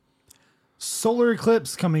solar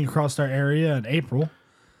eclipse coming across our area in April.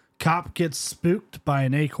 Cop gets spooked by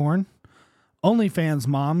an acorn. OnlyFans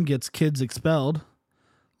mom gets kids expelled.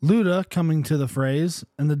 Luda coming to the phrase.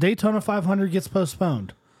 And the Daytona 500 gets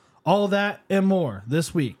postponed. All of that and more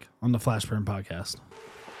this week on the Flashburn Podcast.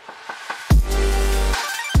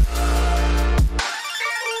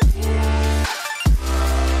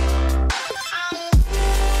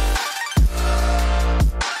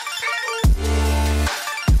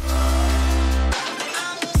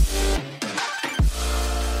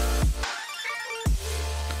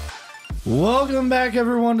 Welcome back,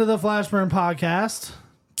 everyone, to the Flashburn Podcast.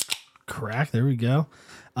 Crack, there we go.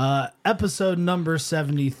 Episode number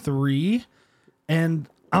 73. And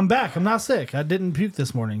I'm back. I'm not sick. I didn't puke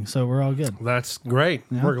this morning, so we're all good. That's great.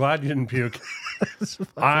 Yeah. We're glad you didn't puke.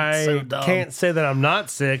 I can't say that I'm not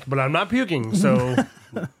sick, but I'm not puking, so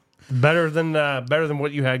better than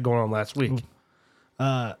what you had going on last week.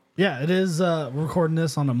 Yeah, it is recording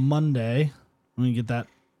this on a Monday. Let me get that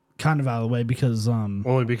kind of out of the way because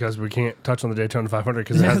only because we can't touch on the Daytona 500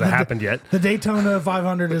 because it hasn't happened yet. The Daytona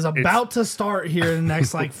 500 is about to start here in the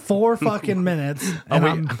next like 4 fucking minutes, and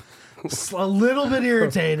I'm a little bit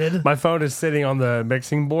irritated. My phone is sitting on the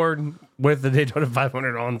mixing board with the Daytona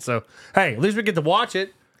 500 on, so hey, at least we get to watch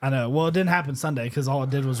it. I know. Well, it didn't happen Sunday because all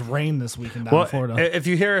it did was rain this weekend down in Florida. If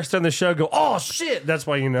you hear us on the show go, oh shit, that's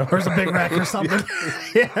why you know there's a big wreck or something.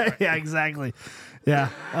 yeah, exactly.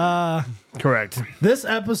 Yeah. Correct. This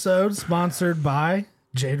episode sponsored by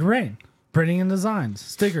Jade Rain. Printing and designs,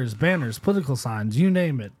 stickers, banners, political signs, you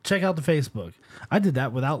name it. Check out the Facebook. I did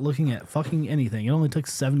that without looking at fucking anything. It only took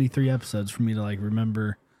 73 episodes for me to like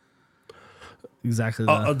remember exactly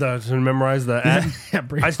to memorize the ad. Yeah,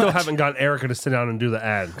 I still haven't got Erica to sit down and do the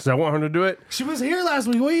ad because I want her to do it. She was here last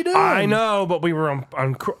week. What are you doing? I know, but we were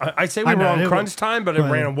on I say we were on crunch time, but it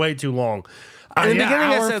ran way too long. In the beginning,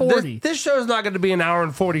 I said, this show is not going to be an hour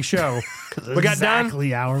and 40 show. We got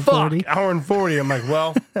exactly hour and 40. Hour and 40. I'm like,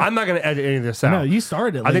 well, I'm not going to edit any of this out. No, you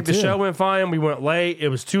started it late, I think the show went fine. We went late. It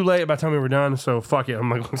was too late by the time we were done, so fuck it. I'm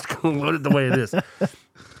like, let's go load it the way it is.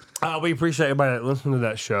 We appreciate everybody that listens to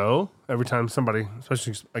that show. Every time somebody,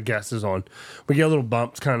 especially a guest, is on, we get a little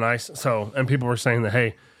bump. It's kind of nice. So, and people were saying that,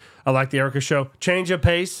 hey, I like the Erica show. Change of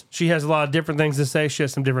pace. She has a lot of different things to say. She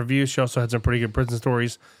has some different views. She also had some pretty good prison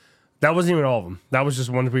stories. That wasn't even all of them. That was just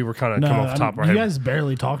ones we were kind of come off the top of our head. You guys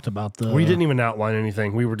barely talked about the... We didn't even outline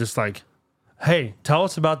anything. We were just like, hey, tell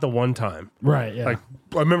us about the one time. Right, yeah. Like,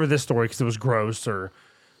 I remember this story because it was gross or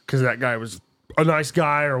because that guy was a nice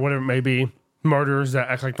guy or whatever it may be. Murderers that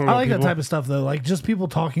act like normal people. That type of stuff, though. Like, just people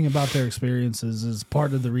talking about their experiences is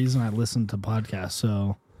part of the reason I listen to podcasts,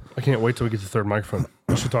 so... I can't wait till we get the third microphone.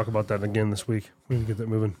 We should talk about that again this week. We need to get that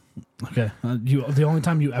moving. Okay. The only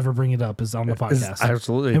time you ever bring it up is on the podcast.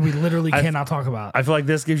 Absolutely. And we literally cannot talk about it. I feel like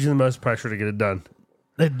this gives you the most pressure to get it done.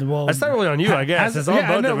 Well, that's not really on you, I guess. It's on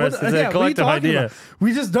both of us. It's a collective idea. About?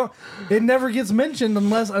 We just don't... It never gets mentioned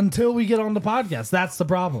until we get on the podcast. That's the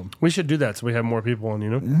problem. We should do that so we have more people on, you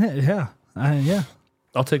know? Yeah. Yeah.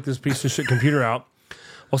 I'll take this piece of shit computer out.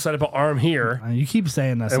 We'll set up an arm here. You keep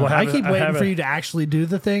saying that. So I keep waiting for you to actually do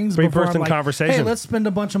the things. Three-person conversation. Hey, let's spend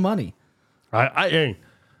a bunch of money. Hey,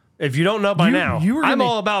 if you don't know by now, I'm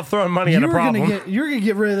all about throwing money at a problem. You're going to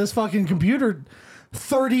get rid of this fucking computer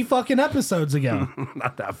 30 fucking episodes ago.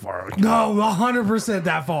 Not that far. No, 100%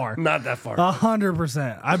 that far. Not that far.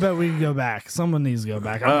 100%. I bet we can go back. Someone needs to go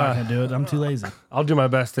back. I'm not going to do it. I'm too lazy. I'll do my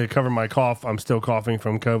best to cover my cough. I'm still coughing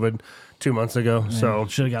from COVID 2 months ago. Man, so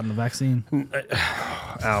should have gotten the vaccine.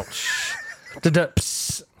 Ouch.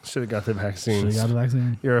 Should have got the vaccine. Should have got the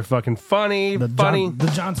vaccine. You're a fucking funny. The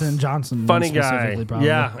Johnson & Johnson funny guy. Probably.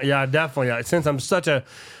 Yeah, definitely. Since I'm such a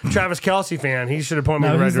Travis Kelce fan, he should have pointed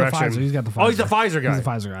me in the right direction. He's got the Pfizer. Oh, he's the Pfizer guy. He's the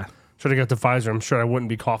Pfizer guy. Should have got the Pfizer. I'm sure I wouldn't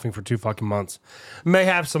be coughing for 2 fucking months. May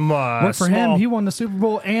have some work for him. He won the Super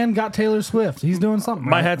Bowl and got Taylor Swift. He's doing something.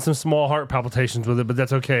 Might had some small heart palpitations with it, but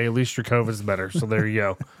that's okay. At least your COVID's better. So there you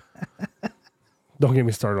go. Don't get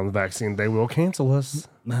me started on the vaccine. They will cancel us.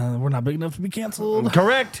 We're not big enough to be canceled.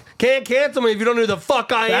 Correct. Can't cancel me if you don't know who the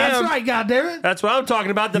fuck I am. That's right, goddammit. That's what I'm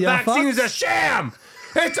talking about. The vaccine is a sham.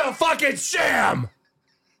 It's a fucking sham.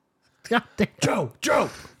 Goddamn. Joe.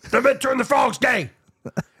 They're meant to turn the frogs gay.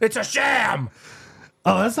 It's a sham.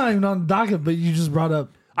 Oh, that's not even on the docket, but you just brought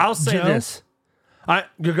up. I'll say Joe? this. Go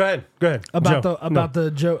ahead.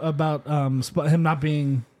 About him not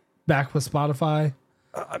being back with Spotify.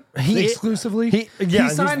 Exclusively? He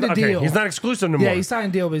signed a deal. He's not exclusive anymore. Yeah, he signed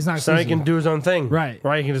a deal, but he's not exclusive. So he can do his own thing. Right.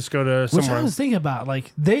 He can just go to somewhere. Which I was thinking about.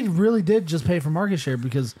 Like, they really did just pay for market share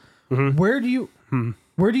because where do you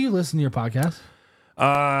listen to your podcast?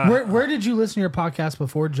 Where did you listen to your podcast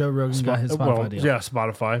before Joe Rogan got his Spotify deal? Yeah,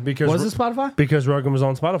 Spotify. Because Was it Spotify? Because Rogan was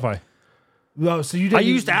on Spotify. Oh, so you didn't. I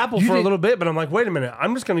used Apple for a little bit, but I'm like, wait a minute.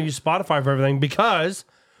 I'm just going to use Spotify for everything because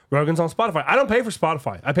Rogan's on Spotify. I don't pay for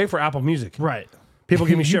Spotify. I pay for Apple Music. Right. People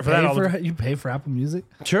give me shit for that all the time. You pay for Apple Music?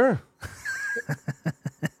 Sure.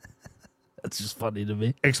 That's just funny to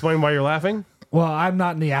me. Explain why you're laughing. Well, I'm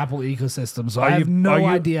not in the Apple ecosystem, so I have no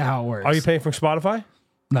idea how it works. Are you paying for Spotify?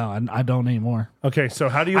 No, I don't anymore. Okay, so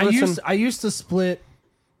how do you listen? I used to split,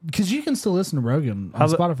 because you can still listen to Rogan on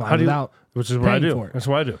Spotify without which is what I do. for it. That's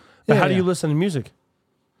what I do. But how do you listen to music?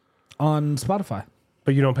 On Spotify.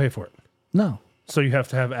 But you don't pay for it. No. So you have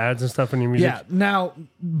to have ads and stuff in your music? Yeah. Now,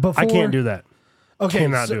 before... I can't do that. Okay,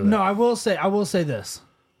 Cannot do that. No, I will say this.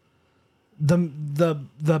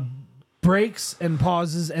 The breaks and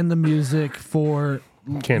pauses and the music for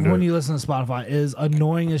when you listen to Spotify is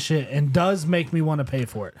annoying as shit and does make me want to pay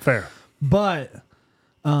for it. Fair. But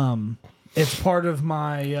it's part of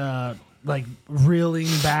my like reeling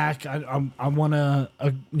back. I want to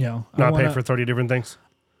not pay for 30 different things.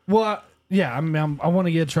 Well, yeah, I mean, I want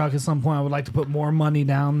to get a truck at some point. I would like to put more money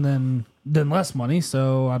down than less money.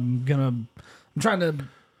 So I'm trying to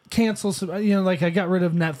cancel some. Like I got rid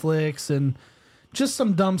of Netflix and just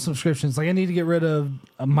some dumb subscriptions. Like I need to get rid of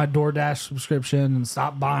my DoorDash subscription and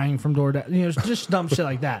stop buying from DoorDash. Just dumb shit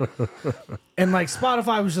like that. And like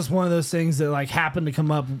Spotify was just one of those things that like happened to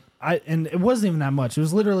come up. And it wasn't even that much. It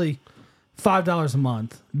was literally $5 a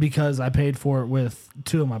month because I paid for it with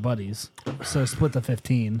two of my buddies. So I split the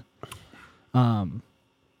 15.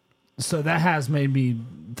 So that has made me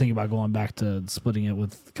think about going back to splitting it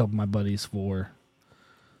with a couple of my buddies for,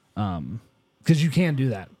 because you can do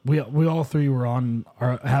that. We all three were had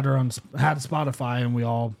Spotify and we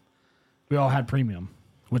all had premium,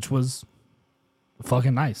 which was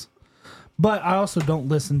fucking nice. But I also don't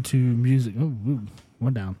listen to music. Ooh,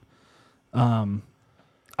 went down.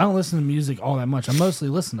 I don't listen to music all that much. I mostly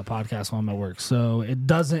listen to podcasts while I'm at work. So it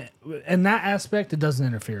doesn't, in that aspect, it doesn't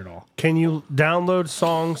interfere at all. Can you download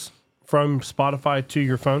songs from Spotify to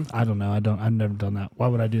your phone? I don't know. I've never done that. Why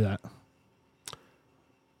would I do that?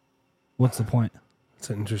 What's the point? It's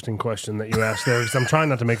an interesting question that you asked there because I'm trying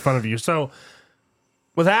not to make fun of you. So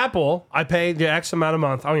with Apple, I pay the X amount a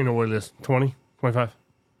month. I don't even know what it is. 20, 25?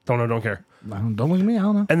 Don't know, don't care. Don't look at me. I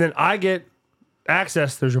don't know. And then I get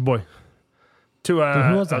access. There's your boy. To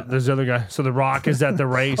who was that? There's the other guy. So the Rock is at the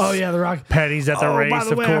race. Oh yeah, the Rock. Petty's at the race, by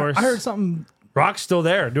the way, of course. I heard something. Rock's still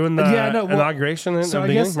there doing the inauguration and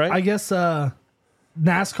everything, right? I guess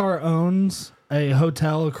NASCAR owns a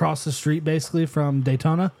hotel across the street, basically from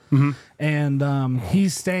Daytona, and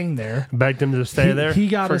he's staying there. Begged him to stay there. He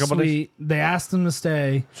got for a suite. They asked him to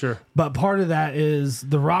stay. Sure, but part of that is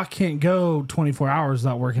the Rock can't go 24 hours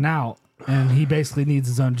without working out, and he basically needs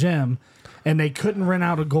his own gym. And they couldn't rent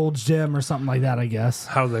out a Gold's Gym or something like that, I guess.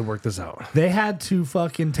 How did they work this out? They had to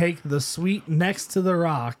fucking take the suite next to the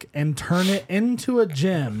Rock and turn it into a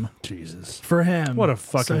gym. Jesus. For him. What a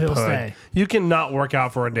fucking pud. Stay. You cannot work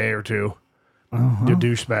out for a day or two. You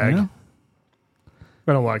douchebag. Yeah.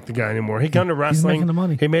 I don't like the guy anymore. He got into wrestling. He's making the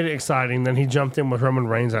money. He made it exciting. Then he jumped in with Roman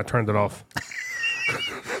Reigns. I turned it off.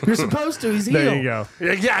 You're supposed to. He's heel. There you go.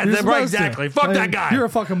 Yeah, right, exactly. Fuck that guy. You're a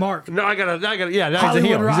fucking mark. No, I gotta. Yeah, now Hollywood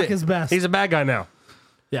he's a heel. Rock is best. He's a bad guy now.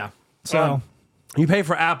 Yeah. So you pay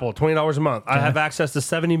for Apple $20 a month. I have access to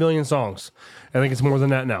 70 million songs. I think it's more than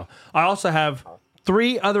that now. I also have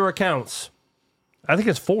 3 other accounts. I think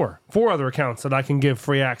it's 4 other accounts that I can give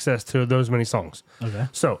free access to those many songs. Okay.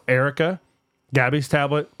 So Erica, Gabby's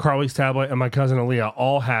tablet, Carly's tablet, and my cousin Aaliyah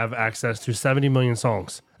all have access to 70 million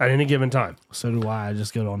songs at any given time. So do I. I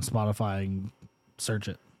just go on Spotify and search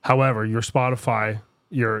it. However, your Spotify,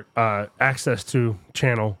 your access to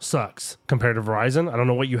channel sucks compared to Verizon. I don't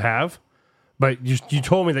know what you have, but you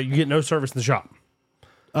told me that you get no service in the shop.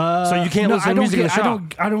 So you can't listen to music in the shop.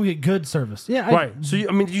 I don't get good service. Yeah. Right. So,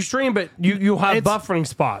 you stream, but you'll have buffering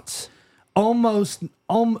spots. Almost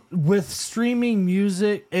with streaming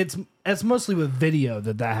music, it's mostly with video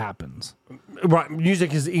that happens. Right,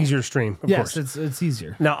 music is easier to stream. Of course, it's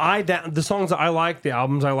easier. Now the songs that I like, the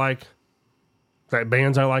albums I like, the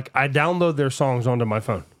bands I like, I download their songs onto my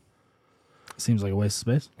phone. Seems like a waste of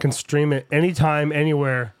space. Can stream it anytime,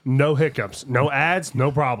 anywhere, no hiccups, no ads,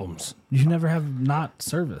 no problems. You never have not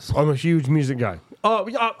service. I'm a huge music guy. All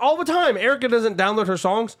the time. Erica doesn't download her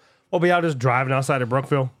songs. We'll be out just driving outside of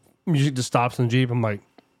Brookville. Music just stops in the Jeep. I'm like,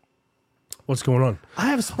 what's going on? I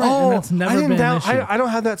have Sprint, and that's never been an issue. I don't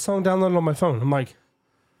have that song downloaded on my phone. I'm like,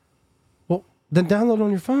 well, then download it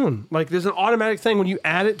on your phone. Like, there's an automatic thing when you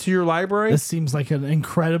add it to your library. This seems like an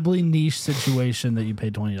incredibly niche situation that you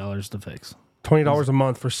pay $20 to fix. $20 a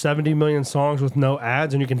month for 70 million songs with no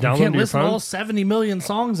ads, and you can download You them can't to your listen to phone. all 70 million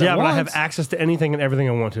songs Yeah, at but once. I have access to anything and everything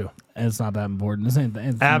I want to. And it's not that important. This ain't,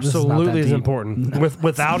 it's, Absolutely this is is not that deep. important.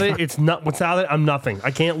 Without it, it's not. Without it, I'm nothing.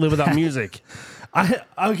 I can't live without music.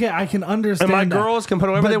 I can understand. And my that. girls can put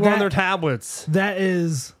whatever But they want on that- their tablets. That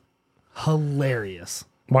is hilarious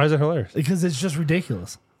Why is it hilarious? because it's just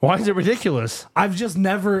ridiculous. Why is it ridiculous? I've just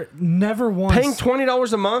never once Paying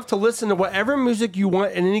 $20 a month to listen to whatever music you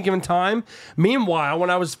want at any given time. Meanwhile, when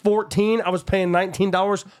I was 14, I was paying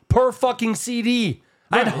 $19 per fucking CD.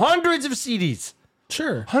 I had hundreds of CDs.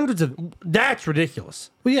 Sure. Hundreds of. That's ridiculous.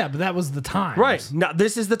 Well, yeah, but that was the time. Right. Now,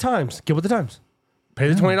 this is the times. Get with the times.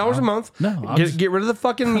 Pay the $20 a month. I'll Get rid of the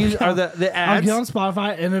fucking music or the I'll ads. get on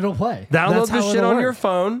Spotify and it'll play. Download That's this how shit it'll on work. your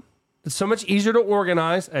phone. It's so much easier to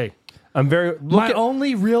organize. Hey, I'm very. My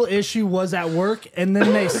only real issue was at work, and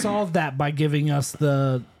then they solved that by giving us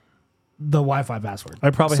the Wi-Fi password. I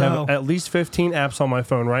probably have at least 15 apps on my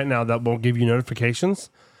phone right now that will give you notifications.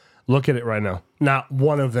 Look at it right now. Not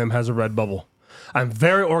one of them has a red bubble. I'm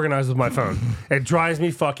very organized with my phone. It drives me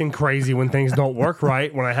fucking crazy when things don't work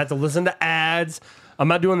right, when I have to listen to ads. I'm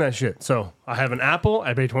not doing that shit. So I have an Apple.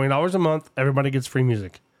 I pay $20 a month. Everybody gets free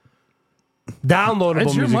music. Downloadable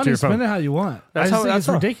It's your music to money. your phone. Spend it how you want. That's I just how- think that's it's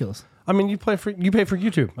how- ridiculous. I mean, you pay for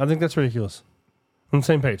YouTube. I think that's ridiculous. On the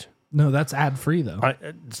same page. No, that's ad free though.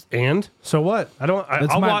 And so what?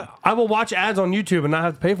 I will watch ads on YouTube and not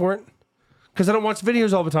have to pay for it because I don't watch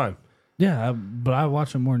videos all the time. Yeah, but I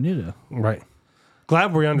watch it more than you do. Right.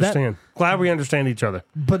 Glad we understand. Glad we understand each other.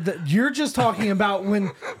 But you're just talking about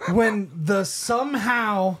when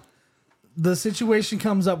somehow the situation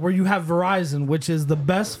comes up where you have Verizon, which is the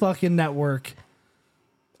best fucking network.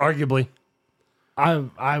 Arguably.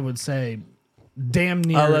 I would say damn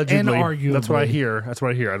near Allegedly. and arguably. That's what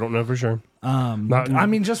I hear. I don't know for sure. I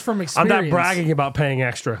mean, just from I'm experience. not bragging about paying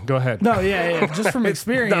extra. Go ahead. No, yeah. Just from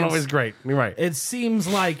experience. Not always great. You're right. It seems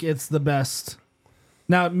like it's the best.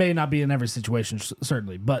 Now, it may not be in every situation,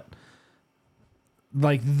 certainly, but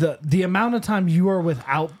like the amount of time you are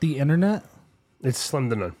without the internet It's slim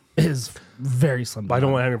to none. is very slim. But I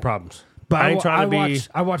don't want to have any problems. But I ain't trying to be.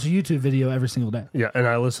 I watch a YouTube video every single day. Yeah, and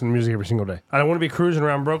I listen to music every single day. I don't want to be cruising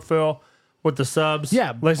around Brokeville with the subs.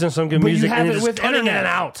 Yeah, listening to some good but you music have and it just with cutting internet. it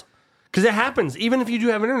out. Because it happens. Even if you do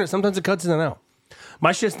have internet, sometimes it cuts in and out.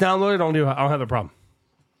 My shit's downloaded. I don't have a problem.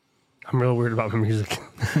 I'm real weird about my music.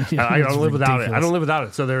 I It's don't live without it. I ridiculous. don't live without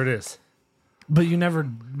it. So there it is. But you're never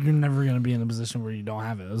going to be in a position where you don't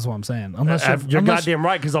have it. That's what I'm saying. Unless You're goddamn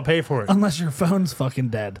right because I'll pay for it. unless your phone's fucking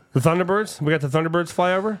dead. The Thunderbirds. We got the Thunderbirds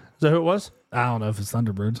fly over. Is that who it was? I don't know if it's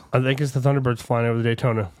Thunderbirds. I think it's the Thunderbirds flying over the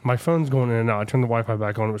Daytona. My phone's going in and out. I turned the Wi-Fi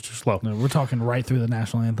back on. It was too slow. No, we're talking right through the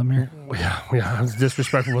national anthem here. Yeah, as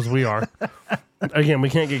disrespectful as we are. Again, we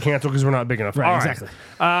can't get canceled because we're not big enough. Right, All exactly.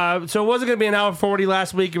 So it wasn't going to be an hour 40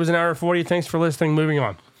 last week. It was an hour 40. Thanks for listening. Moving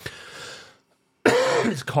on.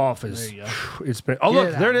 This cough is. There you go. It's been. Oh, look,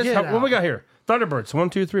 Get there it out, is. get What out. we got here? Thunderbirds. 1,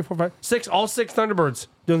 2, 3, 4, 5, 6. All 6 Thunderbirds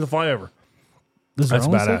doing the flyover. Is there That's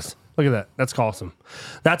only badass. 6? Look at that. That's awesome.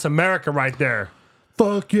 That's America right there.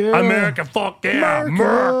 Fuck yeah. America, fuck yeah.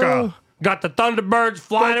 America. Got the Thunderbirds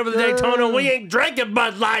flying over the Daytona. We ain't drinking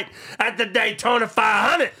Bud Light at the Daytona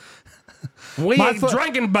 500. We My ain't foot-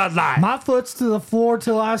 drinking Bud Light. My foot's to the floor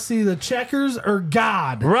till I see the checkers or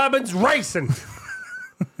God. Robin's racing.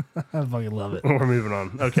 I fucking love it. We're moving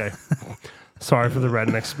on. Okay. Sorry for the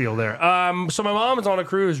redneck spiel there. So my mom is on a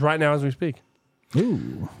cruise right now as we speak.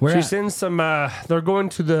 Ooh. Where She's at? in some. They're going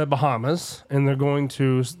to the Bahamas and they're going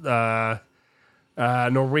to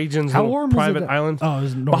Norwegian's How little warm is private it? island. Oh,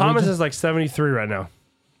 is it Bahamas Norwegian? is like 73 right now.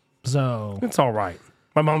 So, It's all right.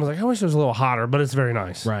 My mom was like, I wish it was a little hotter, but it's very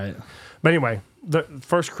nice. right. But anyway, the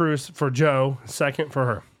first cruise for Joe, second for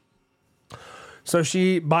her. So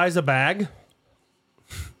she buys a bag.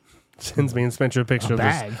 Sends me and Spencer a picture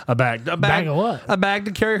bag? of this. A bag. Bag of what? A bag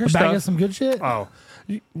to carry her Bag stuff. of some good shit? Oh,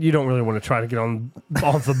 you don't really want to try to get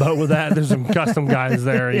off the boat with that. There's some custom guys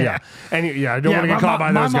there. Yeah. And I don't want to get caught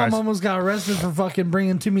by those my guys. mom almost got arrested for fucking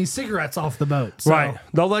bringing too many cigarettes off the boat. So. Right.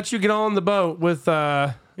 They'll let you get on the boat with, they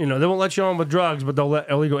won't let you on with drugs, but they'll let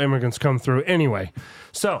illegal immigrants come through anyway.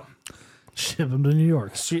 So, Ship them to New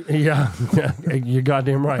York. yeah, you're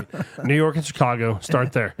goddamn right. New York and Chicago,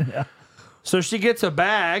 start there. Yeah. So she gets a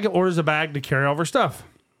bag, orders a bag to carry all of her stuff.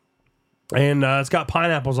 And it's got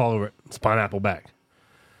pineapples all over it. It's a pineapple bag.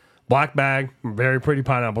 Black bag, very pretty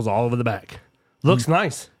pineapples all over the bag. Looks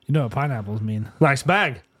nice. You know what pineapples mean. Nice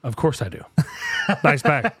bag. Of course I do. Nice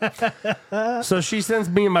bag. So she sends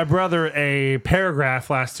me and my brother a paragraph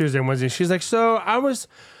last Tuesday and Wednesday. She's like, so I was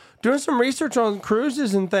doing some research on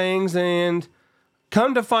cruises and things, and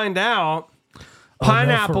come to find out, for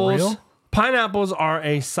pineapples real? pineapples are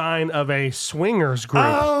a sign of a swingers group.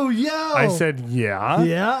 Oh, yo. I said, yeah.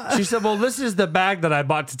 Yeah. She said, well, this is the bag that I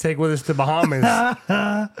bought to take with us to Bahamas.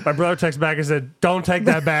 My brother texted back and said, don't take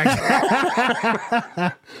that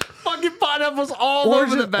bag. Fucking pineapples all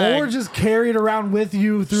over the bag. Or just carry it around with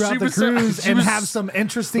you throughout the cruise and have some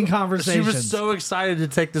interesting conversations. She was so excited to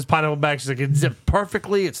take this pineapple bag. She's like, it's zipped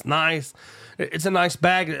perfectly. It's nice. It's a nice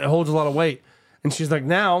bag. It holds a lot of weight. And she's like,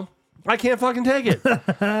 now I can't fucking take it.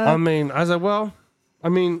 I was like, well, I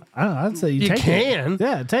don't know, I'd say you take can. it.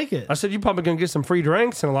 Yeah, take it. I said, you're probably going to get some free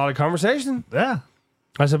drinks and a lot of conversation. Yeah.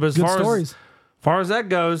 I said, but as Good stories. far as that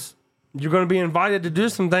goes, you're going to be invited to do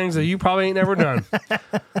some things that you probably ain't never done.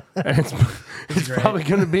 And it's probably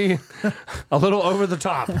going to be a little over the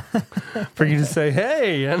top for you to say,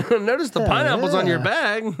 hey, I noticed the pineapples on your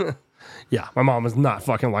bag. Yeah, my mom was not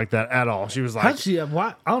fucking like that at all. She was like,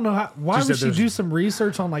 why? I don't know why would she do some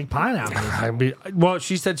research on like pineapples? Well,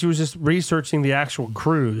 she said she was just researching the actual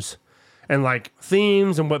cruise and like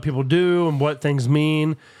themes and what people do and what things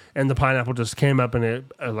mean. And the pineapple just came up in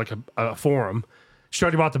a forum. She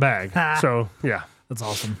already bought the bag. So, yeah. That's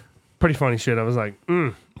awesome. Pretty funny shit. I was like,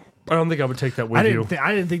 I don't think I would take that with you.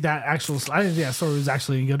 I didn't think that story was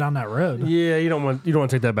actually going to go down that road. Yeah, you don't want to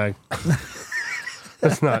take that bag.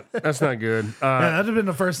 That's not good. That'd have been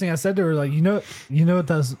the first thing I said to her. Like, you know what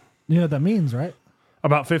that means, right?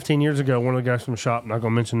 About 15 years ago, one of the guys from the shop, not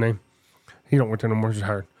going to mention name, he don't work there no more, he's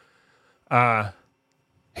hired.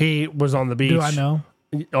 He was on the beach. Do I know?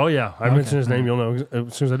 Oh, yeah. I mention his name, you'll know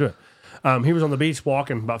as soon as I do it. He was on the beach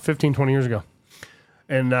walking about 15, 20 years ago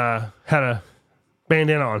and had a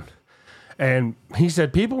bandana on. And he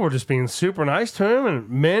said people were just being super nice to him and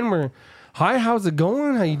men were, hi, how's it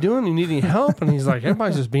going? How you doing? You need any help? And he's like,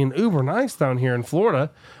 everybody's just being uber nice down here in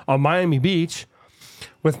Florida on Miami Beach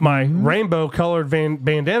with my rainbow colored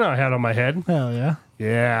bandana I had on my head. Hell yeah.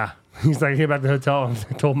 Yeah. He's like, I came back to the hotel and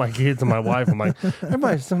I told my kids and my wife, I'm like,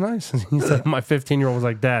 everybody's so nice. And he said, my 15-year-old was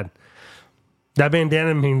like, Dad, that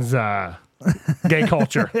bandana means gay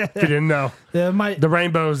culture. If you didn't know. The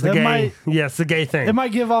rainbow's the gay. Yes, the gay thing. It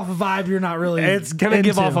might give off a vibe you're not really It's going to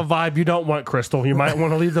give off a vibe you don't want, Crystal. You might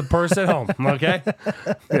want to leave the purse at home. Okay?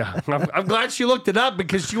 Yeah. I'm glad she looked it up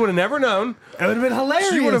because she would have never known. It would have been hilarious.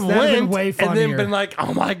 She would have went way funnier. and then been like,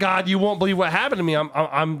 oh my God, you won't believe what happened to me.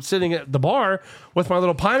 I'm sitting at the bar with my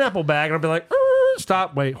little pineapple bag and I'll be like,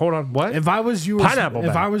 stop, wait, hold on, what? If I was you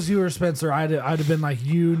or Spencer, I'd have been like,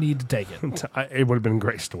 you need to take it. It would have been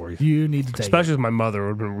great stories. You need to take Especially with my mother, it would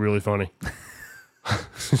have been really funny.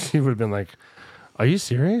 She would have been like, are you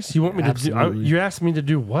serious? You want me to do, you asked me to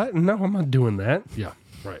do what? No, I'm not doing that. Yeah,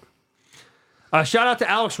 right. Shout out to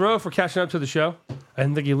Alex Rowe for catching up to the show. I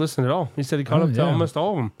didn't think he listened at all. He said he caught up to almost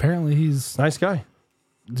all of them. Apparently he's... Nice guy.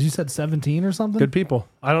 You said 17 or something? Good people.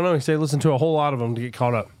 I don't know. He said he listened to a whole lot of them to get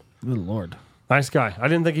caught up. Good Lord. Nice guy. I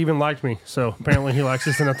didn't think he even liked me, so apparently he likes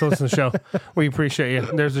us enough to listen to the show. We appreciate you.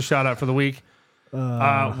 There's a shout out for the week.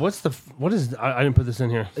 I didn't put this in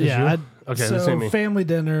here. Okay, this ain't me. Family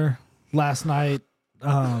dinner last night,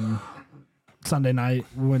 Sunday night.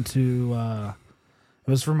 We went to, it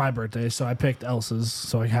was for my birthday, so I picked Elsa's,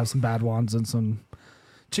 so I have some bad ones and some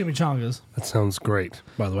chimichangas. That sounds great,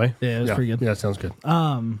 by the way. Yeah, it was pretty good. Yeah, it sounds good.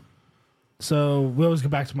 So we always go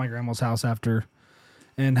back to my grandma's house after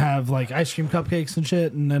and have like ice cream cupcakes and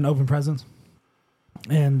shit and then open presents.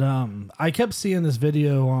 And I kept seeing this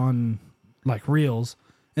video on like Reels,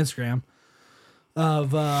 Instagram,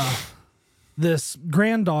 of this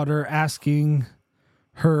granddaughter asking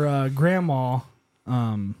her grandma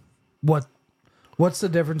what's the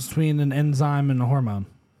difference between an enzyme and a hormone?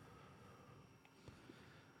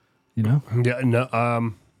 You know? Yeah,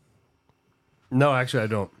 no, actually I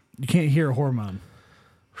don't. You can't hear a hormone.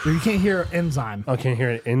 Or you can't hear enzyme. I can't hear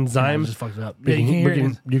an enzyme. I just fucked it up. Yeah, you can't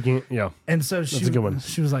hear you can, yeah. And so That's a good one.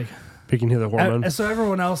 She was like, you can hear the hormone. So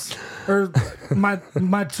everyone else, or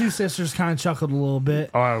my two sisters, kind of chuckled a little bit.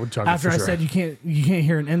 Oh, I would chuckle after I said you can't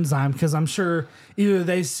hear an enzyme, because I'm sure either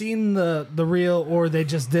they seen the reel or they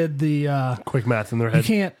just did the quick math in their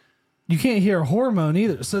head. You can't hear a hormone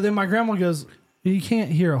either. So then my grandma goes, you can't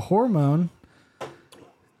hear a hormone.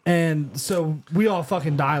 And so we all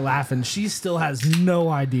fucking die laughing. She still has no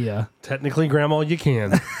idea. Technically, Grandma, you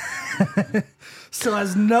can. Still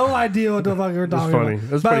has no idea what the fuck we're talking about.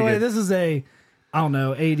 That's By the way, good. this is a, I don't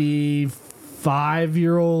know,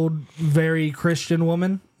 85-year-old, very Christian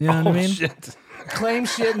woman. You know what I mean? Shit.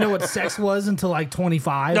 claims she didn't know what sex was until like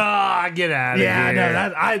 25. Ah, get out of here. Yeah, I know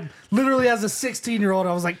that. I literally, as a 16-year-old,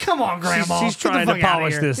 I was like, "Come on, Grandma." She's get the trying to fuck outta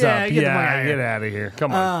polish here. this Yeah, up. get the fuck outta Get here. out of here.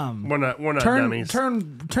 Come on. We're not dummies.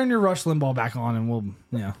 Turn your Rush Limbaugh back on, and we'll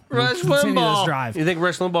Rush continue Limbaugh. this drive. You think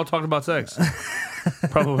Rush Limbaugh talked about sex?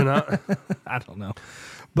 Probably not. I don't know,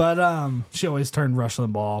 but she always turned Rush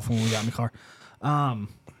Limbaugh off when we got in the car.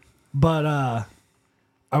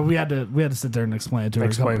 We had to sit there and explain it to her.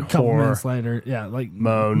 Explain a couple whore. minutes later. Yeah, like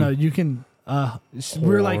Moan. No, you can.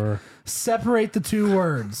 We're like separate the two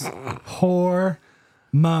words. Whore,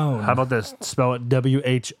 moan. How about this? Spell it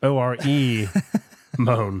WHORE.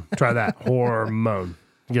 Moan. Try that. Hormone.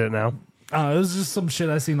 Get it now? It was just some shit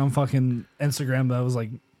I seen on fucking Instagram that was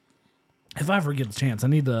like, if I ever get a chance, I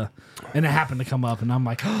need to. And it happened to come up, and I'm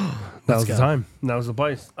like, That was the time. That was the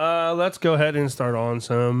place. Let's go ahead and start on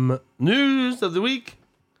some news of the week.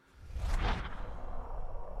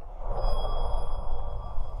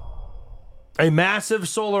 A massive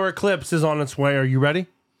solar eclipse is on its way. Are you ready?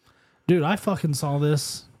 Dude, I fucking saw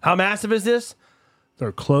this. How massive is this?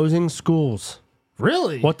 They're closing schools.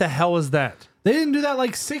 Really? What the hell is that? They didn't do that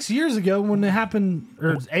like 6 years ago when it happened,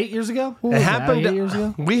 or 8 years ago? What was It that, happened. 8 years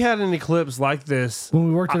ago? We had an eclipse like this. When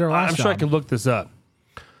we worked at our last I'm sure I job. could look this up.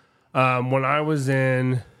 When I was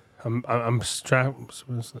in,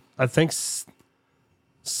 I think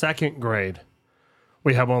second grade,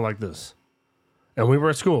 we had one like this, and we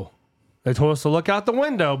were at school. They told us to look out the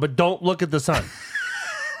window, but don't look at the sun.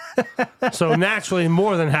 So naturally,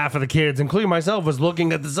 more than half of the kids, including myself, was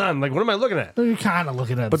looking at the sun. Like, what am I looking at? You're kind of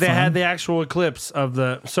looking at But the they sun. had the actual eclipse of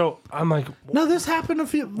the. So I'm like, No, this happened a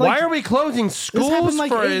few. Like, why are we closing this schools happened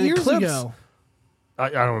like for 8 an years eclipse? ago. I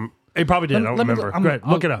don't. It probably did. I don't remember. Go ahead,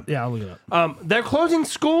 look it up. Yeah, I'll look it up. They're closing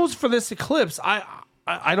schools for this eclipse. I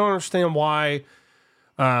don't understand why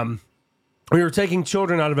we were taking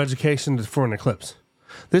children out of education for an eclipse.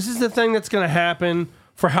 This is the thing that's going to happen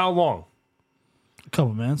for how long? A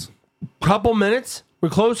couple minutes. Couple minutes? We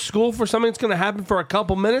close school for something that's going to happen for a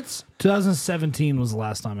couple minutes? 2017 was the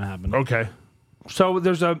last time it happened. Okay. So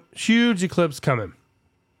there's a huge eclipse coming.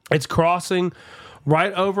 It's crossing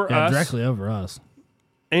right over Yeah, us. directly over us.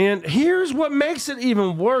 And here's what makes it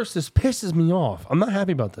even worse. This pisses me off. I'm not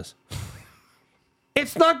happy about this.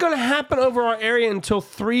 It's not going to happen over our area until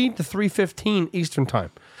 3 to 3:15 Eastern time.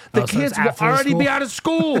 The Oh, so kids it's will after the already school? be out of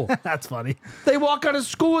school. That's funny. They walk out of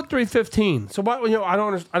school at 3:15. So why? I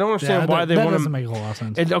don't understand why they that want doesn't to. make a whole lot of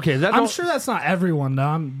sense. Okay, that I'm sure that's not everyone though.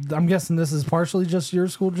 I'm guessing this is partially just your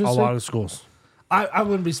school. Just a lot of schools. I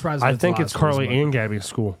wouldn't be surprised. If I it's a think lot it's of schools, Carly but- and Gabby's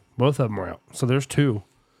school. Both of them are out. So there's two.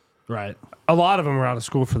 right. A lot of them are out of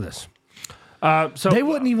school for this. So They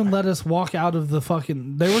wouldn't even let us walk out of the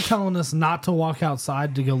fucking. They were telling us not to walk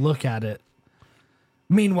outside to go look at it.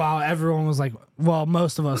 Meanwhile, everyone was like, well,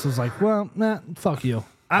 most of us was like, well, nah, fuck you.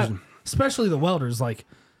 Especially the welders, like,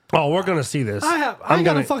 Oh, we're gonna see this. I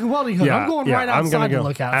got a fucking welding hood. I'm going right I'm gonna outside to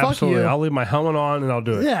look at it. Absolutely. Fuck you. I'll leave my helmet on and I'll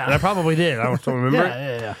do it. Yeah. And I probably did. I don't remember.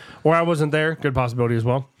 Yeah. Or I wasn't there. Good possibility as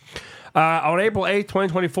well. On April 8th,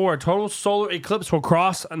 2024, a total solar eclipse will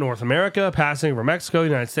cross North America, passing over Mexico,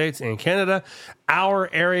 United States, and Canada. Our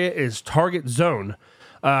area is target zone.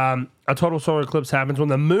 A total solar eclipse happens when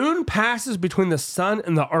the moon passes between the sun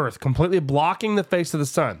and the earth, completely blocking the face of the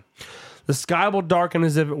sun. The sky will darken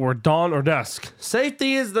as if it were dawn or dusk.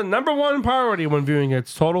 Safety is the number one priority when viewing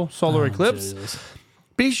its total solar eclipse. Jesus.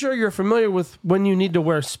 Be sure you're familiar with when you need to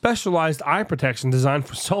wear specialized eye protection designed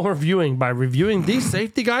for solar viewing by reviewing these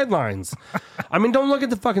safety guidelines. I mean, don't look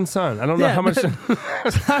at the fucking sun. I don't know how much.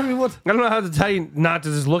 I mean, what? I don't know how to tell you not to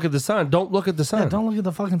just look at the sun. Don't look at the sun. Yeah, don't look at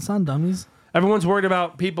the fucking sun, dummies. Everyone's worried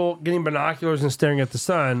about people getting binoculars and staring at the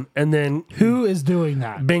sun and then Who is doing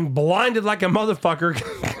that? being blinded like a motherfucker.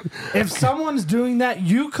 If someone's doing that,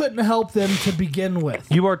 you couldn't help them to begin with.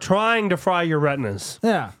 You are trying to fry your retinas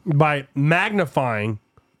Yeah. by magnifying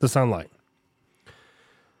the sunlight.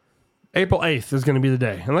 April 8th is going to be the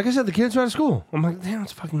day. And like I said, the kids are out of school. I'm like, damn,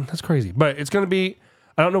 that's crazy. But it's going to be,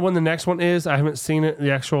 I don't know when the next one is. I haven't seen it.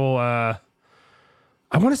 The actual, I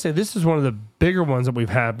want to say this is one of the bigger ones that we've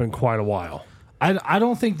had in quite a while. I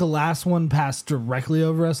don't think the last one passed directly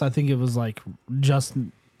over us. I think it was like just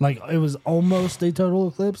like it was almost a total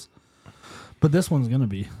eclipse. But this one's gonna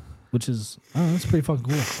be, which is that's pretty fucking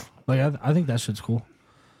cool. Like I think that shit's cool.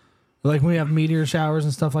 Like when we have meteor showers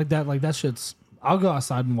and stuff like that. Like that shit's. I'll go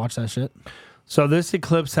outside and watch that shit. So this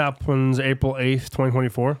eclipse happens April 8th,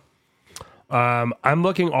 2024. I'm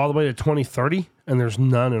looking all the way to 2030, and there's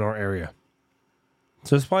none in our area.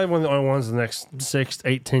 So it's probably one of the only ones in the next 6,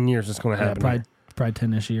 8, 10 years that's going to happen. Probably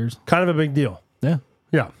 10-ish years. Kind of a big deal. Yeah,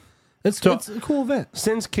 Yeah. it's a cool event.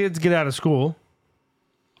 Since kids get out of school,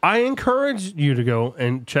 I encourage you to go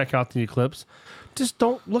and check out the eclipse. Just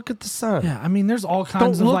don't look at the sun. Yeah, I mean, there's all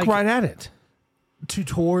kinds Don't of look right at it.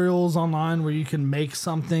 tutorials online where you can make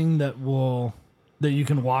something that you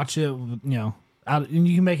can watch it, out, and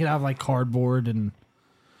you can make it out of like cardboard, and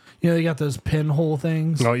they got those pinhole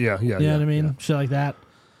things. Oh yeah. You know what I mean? Yeah. Shit like that.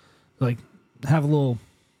 Like have a little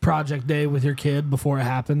project day with your kid before it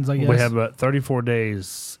happens, I guess. We have about 34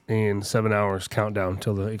 days and 7 hours countdown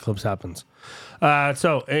till the eclipse happens.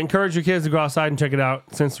 So encourage your kids to go outside and check it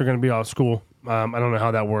out since they're going to be out of school. I don't know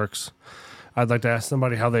how that works. I'd like to ask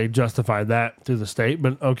somebody how they justify that through the state,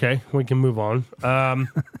 but okay, we can move on.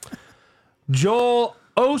 Joel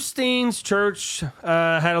Osteen's church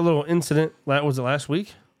had a little incident. Was it last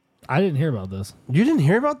week? I didn't hear about this. You didn't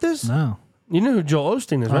hear about this? No. You know who Joel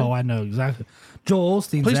Osteen is, right? Oh, I know exactly. Joel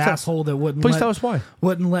Osteen's the asshole that wouldn't tell us why.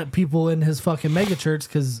 Wouldn't let people in his fucking mega church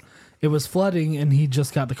because it was flooding and he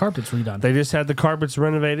just got the carpets redone. They just had the carpets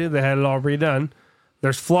renovated. They had it all redone.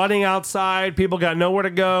 There's flooding outside. People got nowhere to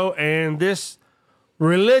go. And this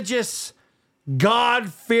religious,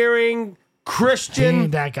 God-fearing Christian... He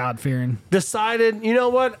ain't that God-fearing. ...decided, you know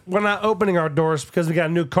what? We're not opening our doors because we got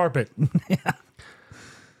a new carpet. Yeah.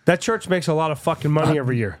 That church makes a lot of fucking money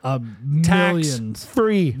every year. Millions.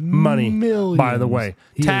 Tax-free money, millions. By the way.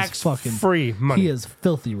 Tax-free money. He is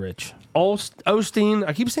filthy rich. Osteen,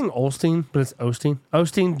 I keep saying Osteen, but it's Osteen.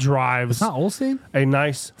 Osteen drives it's not Osteen? A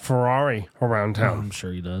nice Ferrari around town. I'm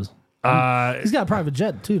sure he does. He's got a private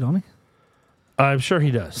jet too, don't he? I'm sure he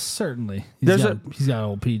does. Certainly. He's got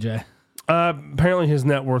old PJ. Apparently his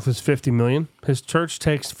net worth is $50 million. His church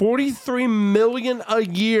takes $43 million a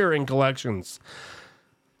year in collections.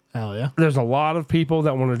 Hell yeah. There's a lot of people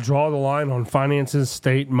that want to draw the line on finances,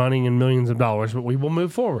 state money, and millions of dollars, but we will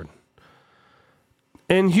move forward.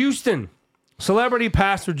 In Houston, celebrity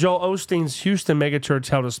pastor Joel Osteen's Houston megachurch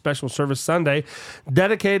held a special service Sunday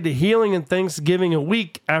dedicated to healing and Thanksgiving a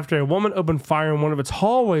week after a woman opened fire in one of its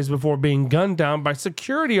hallways before being gunned down by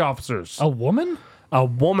security officers. A woman? A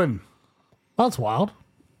woman. That's wild.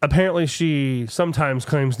 Apparently she sometimes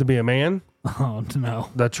claims to be a man. Oh, no.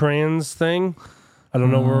 The trans thing. I don't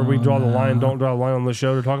know where we draw the line. Don't draw the line on the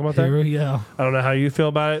show to talk about that. Here we go. I don't know how you feel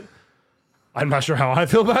about it. I'm not sure how I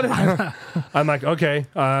feel about it. I'm like, okay,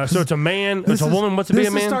 so it's a man. It's a woman wants to be a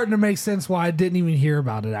man. This is starting to make sense why I didn't even hear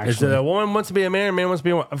about it, actually. Is it a woman wants to be a man, a man wants to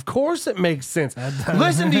be a woman? Of course it makes sense.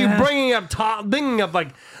 Listen to you bringing up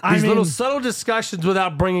like these little subtle discussions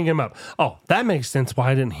without bringing them up. Oh, that makes sense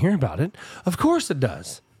why I didn't hear about it. Of course it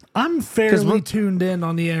does. I'm fairly tuned in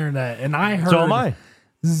on the internet, and I heard... So am I.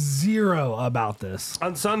 Zero about this.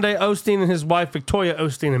 On Sunday, Osteen and his wife, Victoria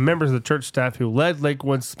Osteen, and members of the church staff who led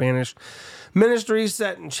Lakewood's Spanish ministry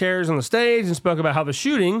sat in chairs on the stage and spoke about how the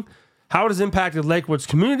shooting, how it has impacted Lakewood's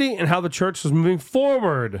community, and how the church was moving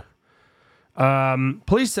forward.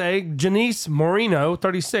 Police say Janice Moreno,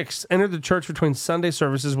 36, entered the church between Sunday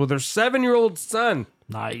services with her 7-year-old son.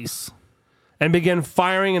 Nice. And began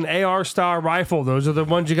firing an AR-style rifle. Those are the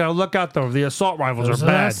ones you got to look out, though. The assault rifles Those are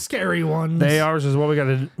bad. Scary ones. The ARs is what we got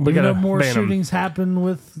to. We got to more ban shootings happen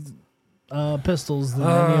with pistols than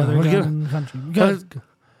any other gun in the country.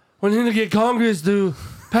 We need to get Congress to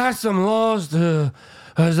pass some laws to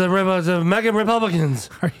make it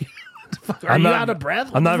Republicans. Are you out of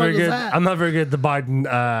breath? I'm not very good. I'm not very good at the Biden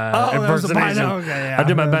impersonation. Okay, yeah. I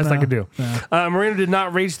did my best I could do. Yeah. Moreno did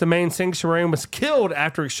not reach the main sanctuary and was killed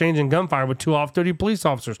after exchanging gunfire with 2 off-duty police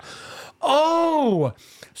officers. Oh,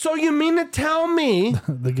 so you mean to tell me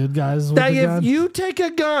the good guys with that the if guns? you take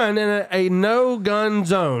a gun in a no-gun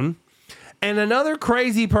zone and another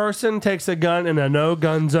crazy person takes a gun in a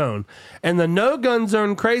no-gun zone, and the no-gun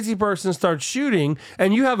zone crazy person starts shooting,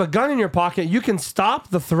 and you have a gun in your pocket, you can stop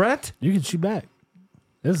the threat? You can shoot back.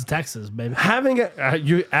 This is Texas, baby.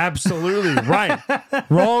 You absolutely right.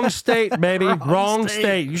 Wrong state, baby. Wrong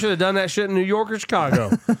state. You should have done that shit in New York or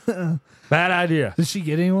Chicago. Bad idea. Did she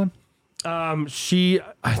get anyone? I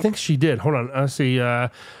think she did. Hold on. Let's see.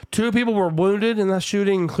 2 people were wounded in that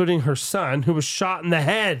shooting, including her son, who was shot in the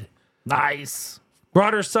head. Nice.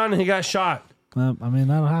 Brought her son and he got shot. I mean,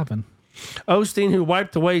 that'll happen. Osteen, who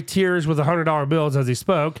wiped away tears with $100 bills as he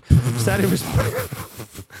spoke, said he was...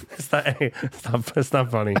 It's not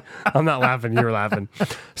funny. I'm not laughing. You were laughing.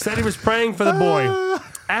 Said he was praying for the boy.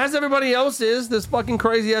 As everybody else is, this fucking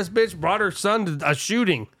crazy-ass bitch brought her son to a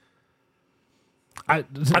shooting. I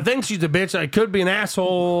think she's a bitch. I could be an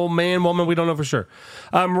asshole, man, woman. We don't know for sure.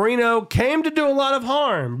 Moreno came to do a lot of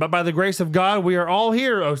harm, but by the grace of God, we are all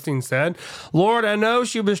here, Osteen said. Lord, I know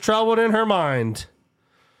she was troubled in her mind.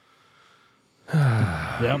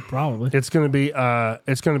 Yeah, probably. It's gonna be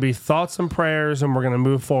thoughts and prayers, and we're gonna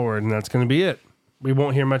move forward, and that's gonna be it. We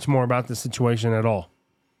won't hear much more about this situation at all.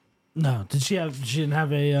 No, she didn't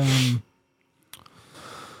have a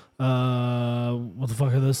what the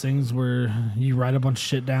fuck are those things where you write a bunch of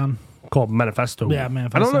shit down? Called manifesto. Yeah,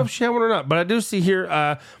 manifesto. I don't know if she had one or not, but I do see here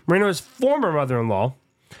Marino's former mother-in-law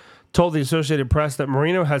told the Associated Press that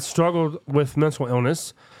Marino had struggled with mental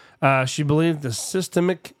illness. She believed the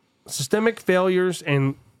systemic failures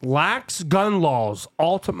and lax gun laws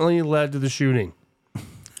ultimately led to the shooting.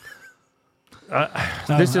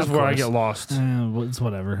 This is where I get lost. It's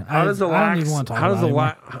whatever. How does the lax? I don't even want to talk How does the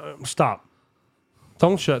about lax? Stop!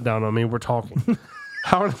 Don't shut down on me. We're talking.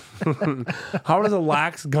 How does a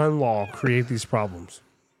lax gun law create these problems?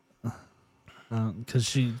 Because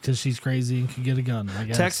she's crazy and can get a gun, I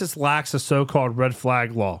guess. Texas lacks a so-called red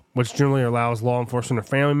flag law, which generally allows law enforcement or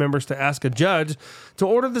family members to ask a judge to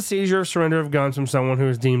order the seizure or surrender of guns from someone who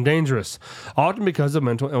is deemed dangerous, often because of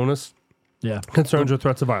mental illness, concerns, or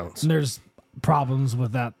threats of violence. And there's problems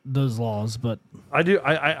with those laws, but I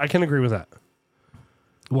can agree with that.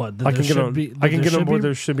 What? I can get on board.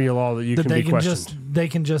 There should be a law that you can be questioned. They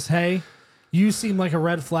can just, hey, you seem like a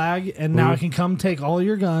red flag, and now I can come take all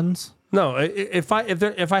your guns. No, if I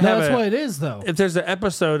that's what it is, though. If there's an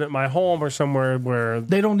episode at my home or somewhere where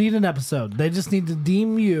they don't need an episode, they just need to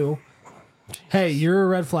deem you. Hey, you're a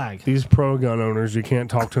red flag. These pro gun owners, you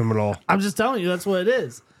can't talk to them at all. I'm just telling you, that's what it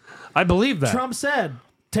is. I believe that. Trump said,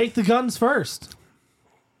 take the guns first.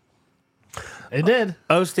 It did.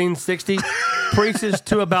 Osteen, 60, preaches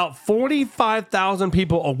to about 45,000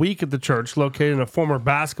 people a week at the church located in a former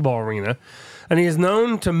basketball arena, and he is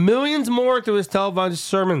known to millions more through his televised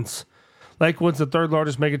sermons. Lakewood's the third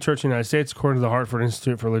largest megachurch in the United States, according to the Hartford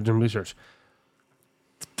Institute for Religion Research.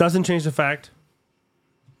 Doesn't change the fact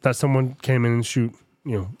that someone came in and shoot,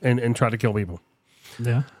 and tried to kill people.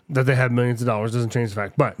 Yeah. That they had millions of dollars doesn't change the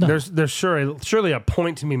fact. But there's surely a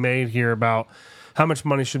point to be made here about how much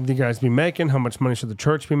money should you guys be making, how much money should the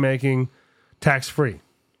church be making, tax-free.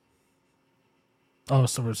 Oh,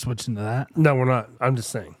 so we're switching to that? No, we're not. I'm just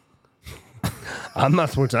saying. I'm not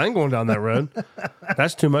switching. I ain't going down that road.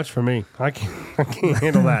 That's too much for me. I can't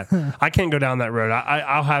handle that. I can't go down that road.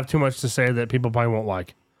 I'll have too much to say that people probably won't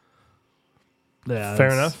like. Yeah.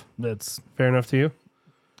 Fair enough? That's fair enough to you?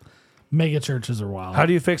 Mega churches are wild. How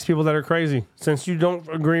do you fix people that are crazy? Since you don't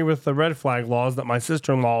agree with the red flag laws that my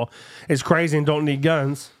sister-in-law is crazy and don't need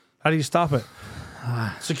guns, how do you stop it?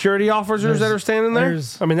 Security officers that are standing there?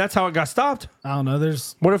 I mean, that's how it got stopped. I don't know.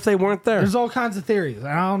 What if they weren't there? There's all kinds of theories.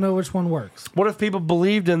 I don't know which one works. What if people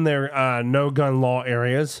believed in their no-gun law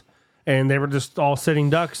areas and they were just all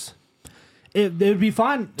sitting ducks? It would be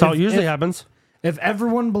fine. That's how it usually happens. If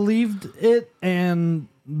everyone believed it and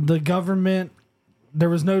the government, there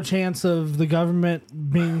was no chance of the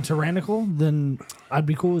government being tyrannical, then I'd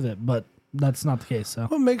be cool with it. But that's not the case. So,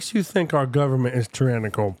 what makes you think our government is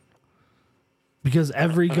tyrannical? Because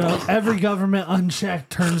every government unchecked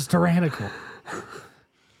turns tyrannical.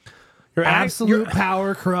 Absolute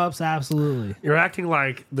power corrupts absolutely. You're acting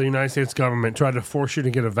like the United States government tried to force you to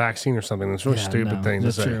get a vaccine or something. That's a really stupid thing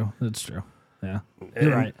to say. True. That's true. Yeah,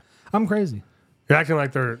 you're right. I'm crazy. You're acting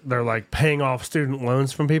like they're like paying off student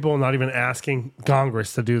loans from people and not even asking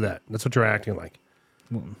Congress to do that. That's what you're acting like.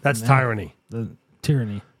 That's tyranny.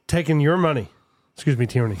 Tyranny. Taking your money. Excuse me,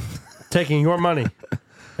 tyranny. Taking your money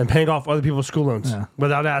and paying off other people's school loans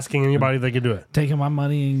without asking anybody if they could do it. Taking my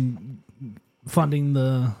money and funding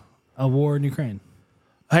a war in Ukraine.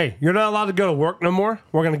 Hey, you're not allowed to go to work no more.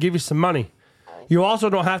 We're going to give you some money. You also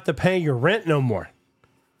don't have to pay your rent no more.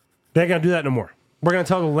 They ain't going to do that no more. We're going to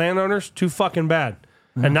tell the landowners, too fucking bad.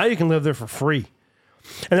 And now you can live there for free.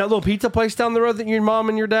 And that little pizza place down the road that your mom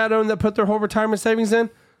and your dad own that put their whole retirement savings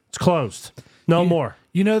in, it's closed. No more.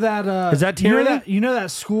 You know that... is that tyranny? You know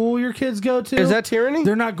that school your kids go to? Is that tyranny?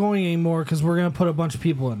 They're not going anymore because we're going to put a bunch of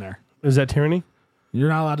people in there. Is that tyranny? You're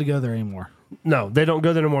not allowed to go there anymore. No, they don't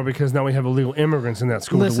go there anymore because now we have illegal immigrants in that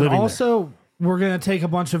school living there. Also, we're going to take a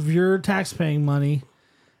bunch of your tax-paying money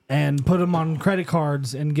and put them on credit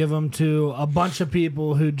cards and give them to a bunch of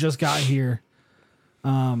people who just got here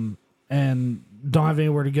and don't have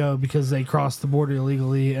anywhere to go because they crossed the border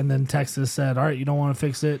illegally. And then Texas said, all right, you don't want to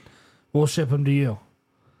fix it, we'll ship them to you.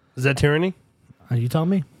 Is that tyranny? You tell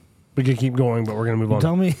me. We could keep going, but we're going to move on.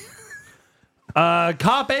 Tell me.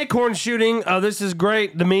 Cop acorn shooting. This is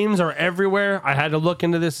great. The memes are everywhere. I had to look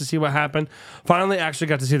into this to see what happened. Finally, actually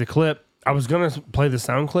got to see the clip. I was going to play the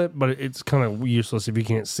sound clip, but it's kind of useless if you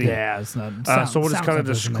can't see it. Yeah, it's not. So we'll just kind of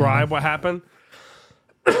describe what happened.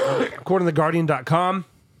 According to TheGuardian.com,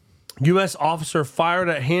 U.S. officer fired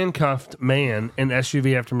at handcuffed man in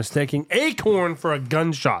SUV after mistaking acorn for a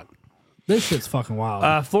gunshot. This shit's fucking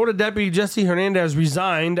wild. Florida deputy Jesse Hernandez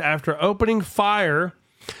resigned after opening fire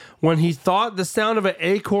when he thought the sound of an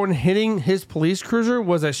acorn hitting his police cruiser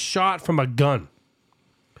was a shot from a gun.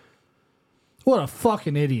 What a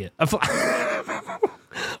fucking idiot.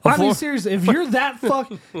 I mean, seriously, if you're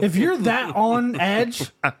that on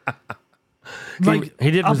edge, like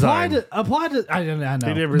he did resign. Apply to. I know.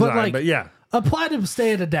 He did resign, but yeah. Apply to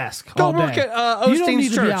stay at a desk. Go all work day. at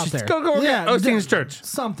Osteen's church. Go work at Osteen's church.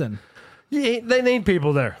 Something. Yeah, they need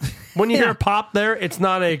people there. When you hear pop there, it's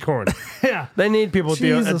not acorn. Yeah. They need people at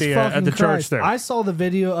the church there. I saw the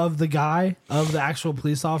video of the guy, of the actual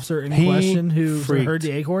police officer in question who heard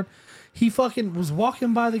the acorn. He fucking was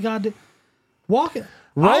walking by the goddamn...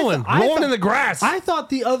 Rolling in the grass. I thought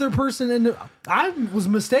the other person I was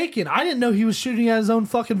mistaken. I didn't know he was shooting at his own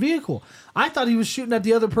fucking vehicle. I thought he was shooting at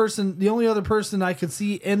the other person, the only other person I could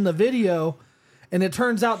see in the video, and it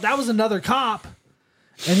turns out that was another cop,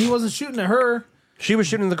 and he wasn't shooting at her. She was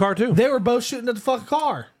shooting the car too. They were both shooting at the fucking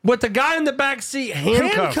car. With the guy in the back seat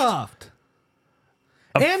handcuffed.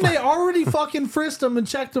 And they already fucking frisked him and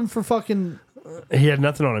checked him for fucking... He had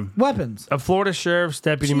nothing on him. Weapons. A Florida sheriff's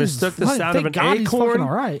deputy mistook the sound of an acorn. He's fucking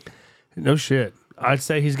all right. No shit. I'd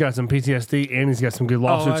say he's got some PTSD and he's got some good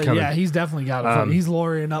lawsuits coming. Yeah, he's definitely got it. He's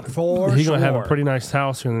lawyering up for He's going to have a pretty nice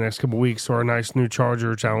house here in the next couple of weeks, or a nice new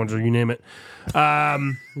Charger, Challenger, you name it.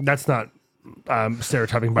 That's not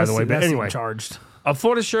stereotyping, by the way. But anyway. Charged. A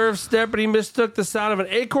Florida sheriff's deputy mistook the sound of an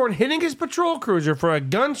acorn hitting his patrol cruiser for a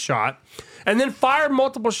gunshot and then fired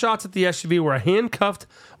multiple shots at the SUV where a handcuffed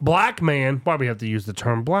black man, why do we have to use the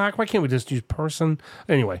term black? Why can't we just use person?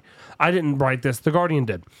 Anyway, I didn't write this. The Guardian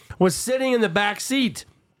did. Was sitting in the back seat.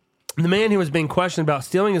 The man who was being questioned about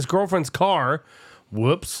stealing his girlfriend's car,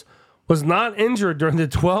 was not injured during the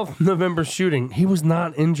 12th November shooting. He was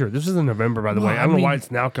not injured. This is in November, by the way. I don't know why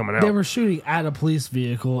it's now coming out. They were shooting at a police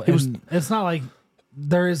vehicle, and it's not like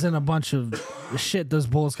there isn't a bunch of shit those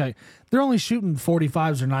bullets got. They're only shooting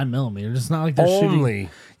 45s or 9mm. It's not like they're shooting.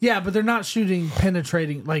 Yeah, but they're not shooting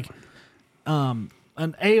penetrating like an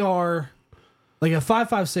AR, like a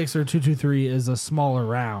 5.56 or 2.23 is a smaller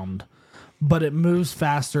round, but it moves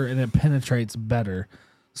faster and it penetrates better.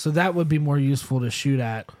 So that would be more useful to shoot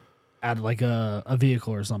at like a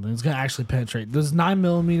vehicle or something. It's going to actually penetrate. Those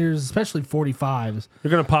 9mm, especially 45s. You're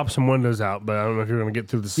going to pop some windows out, but I don't know if you're going to get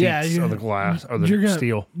through the seats or the glass or the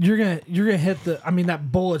steel. You're gonna hit the... I mean,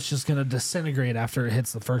 that bullet's just going to disintegrate after it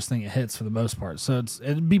hits the first thing it hits for the most part. So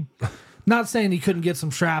it'd be... Not saying he couldn't get some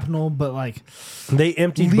shrapnel, but like... They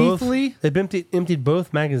emptied lethally, both... They've emptied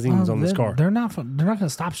both magazines on this car. They're not going to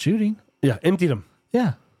stop shooting. Yeah, emptied them.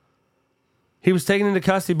 Yeah. He was taken into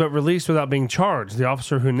custody but released without being charged. The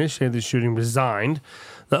officer who initiated the shooting resigned.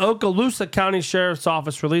 The Okaloosa County Sheriff's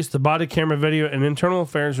Office released the body camera video and internal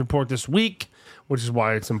affairs report this week, which is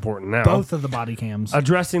why it's important now. Both of the body cams.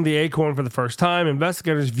 Addressing the acorn for the first time,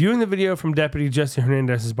 investigators viewing the video from Deputy Jesse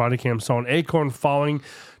Hernandez's body cam saw an acorn falling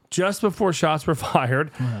just before shots were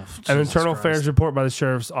fired. An internal affairs report by the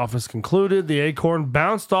Sheriff's Office concluded the acorn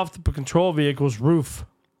bounced off the patrol vehicle's roof.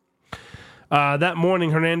 That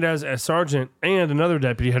morning, Hernandez, a sergeant, and another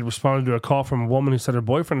deputy had responded to a call from a woman who said her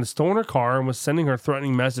boyfriend had stolen her car and was sending her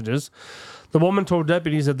threatening messages. The woman told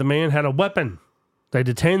deputies that the man had a weapon. They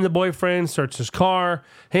detained the boyfriend, searched his car,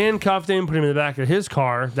 handcuffed him, put him in the back of his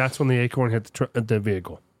car. That's when the acorn hit the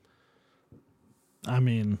vehicle. I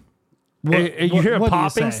mean... you hear a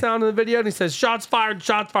popping sound in the video, and he says, shots fired,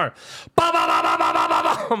 shots fired. Bah, bah, bah, bah, bah, bah, bah,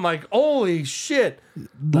 bah. I'm like, holy shit.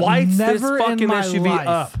 Lights this fucking SUV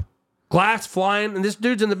up. Glass flying, and this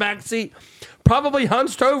dude's in the back seat, probably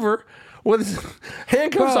hunched over with his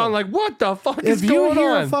handcuffs on. Like, what the fuck is going on? If you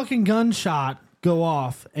hear a fucking gunshot go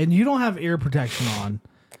off and you don't have ear protection on,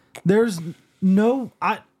 there's no...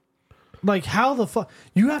 like, how the fuck...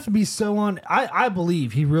 You have to be so on... I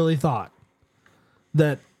believe he really thought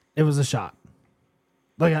that it was a shot.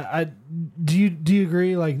 Like, do you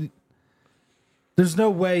agree? Like, there's no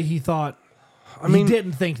way he thought... I mean, he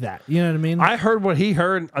didn't think that. You know what I mean? I heard what he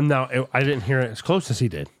heard. No, I didn't hear it as close as he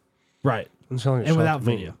did. Right. It didn't sound like a shot to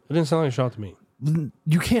me. It didn't sound like a shot to me.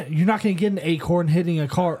 You're not going to get an acorn hitting a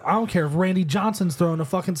car. I don't care if Randy Johnson's throwing a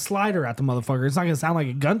fucking slider at the motherfucker. It's not going to sound like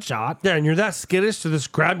a gunshot. Yeah, and you're that skittish to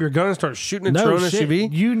just grab your gun and start shooting at your own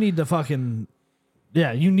SUV? You need to fucking...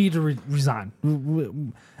 Yeah, you need to resign.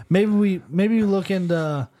 Maybe we look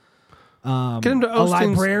into... get him to a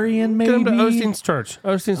librarian, maybe. Get him to Osteen's church.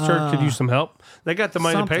 Osteen's church could use some help. They got the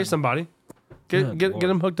money to pay somebody. Get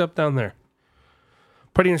him hooked up down there.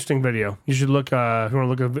 Pretty interesting video. You should look. If you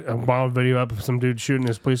want to look a wild video up of some dude shooting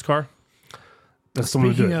his police car. That's the one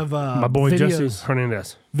to do it. My boy Jesse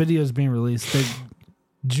Hernandez. Videos being released.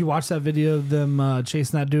 Did you watch that video of them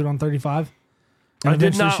chasing that dude on 35? And I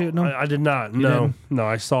did eventually not. shooting them? I did not. didn't? No,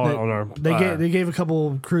 I saw it on our. They gave a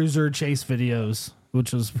couple cruiser chase videos,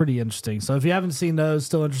 which was pretty interesting. So if you haven't seen those,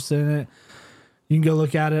 still interested in it, you can go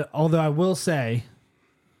look at it. Although I will say,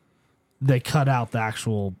 they cut out the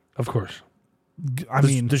actual. Of course. I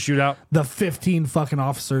mean, the shootout. The 15 fucking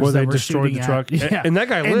officers Where that they were destroyed shooting the truck. At. Yeah. And that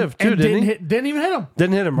guy lived too, didn't he? Didn't even hit him.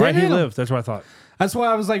 Didn't hit him, right? He lived. That's what I thought. That's why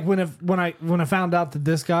I was like, when I found out that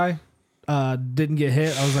this guy didn't get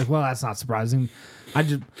hit, I was like, well, that's not surprising. I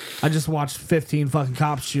just watched 15 fucking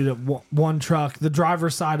cops shoot at one truck, the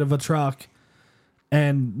driver's side of a truck,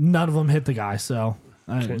 and none of them hit the guy. So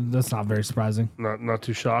that's not very surprising. Not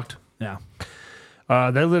too shocked. Yeah.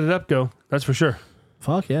 They lit it up, that's for sure.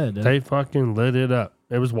 Fuck yeah, it did. They fucking lit it up.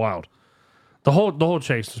 It was wild. The whole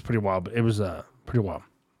chase was pretty wild, but it was pretty wild.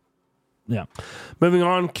 Yeah. Moving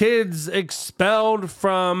on, kids expelled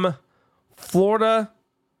from Florida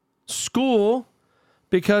school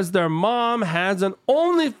because their mom has an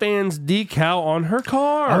OnlyFans decal on her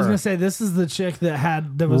car. I was gonna say, this is the chick that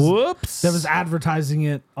was advertising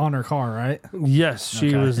it on her car, right? Yes,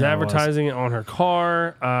 she was advertising it on her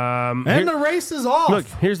car. And the race is off. Look,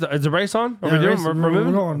 is the race on? Are we doing? We're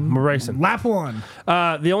moving. We're racing. Lap 1.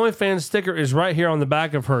 The OnlyFans sticker is right here on the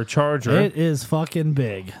back of her Charger. It is fucking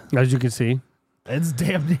big. As you can see. It's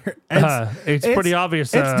damn near. It's pretty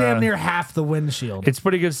obvious. It's damn near half the windshield. It's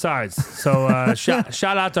pretty good size. So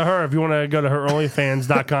shout out to her if you want to go to her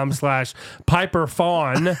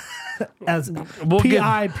onlyfans.com/PiperFawn. As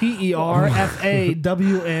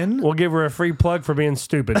PIPERFAWN. We'll give her a free plug for being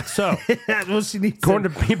stupid. So, well, she needs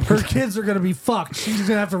according to people, her kids are going to be fucked. She's going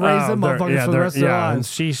to have to raise them motherfuckers for the rest of their lives.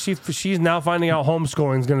 She's now finding out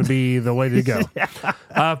homeschooling is going to be the way to go.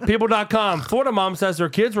 People.com. Florida mom says her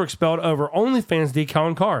kids were expelled over OnlyFans decal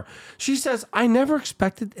and car. She says, I never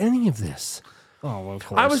expected any of this. Oh, well, of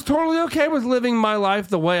course. I was totally okay with living my life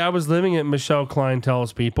the way I was living it, Michelle Klein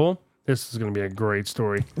tells people. This is going to be a great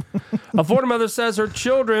story. A Florida mother says her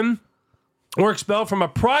children were expelled from a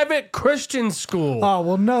private Christian school. Oh,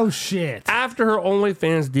 well, no shit. After her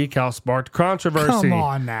OnlyFans decal sparked controversy. Come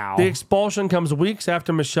on now. The expulsion comes weeks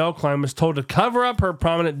after Michelle Klein was told to cover up her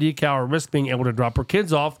prominent decal or risk being able to drop her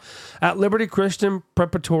kids off at Liberty Christian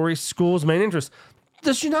Preparatory School's main interest.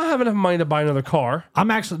 Does she not have enough money to buy another car? I'm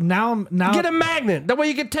actually now get a magnet. That way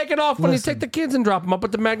you can take it off when you take the kids and drop them up.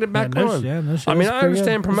 Put the magnet back on. No shit. I mean, I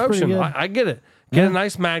understand good. promotion. I get it. Get a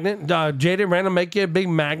nice magnet. Jada Rand will make you a big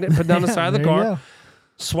magnet. Put down the side of the car.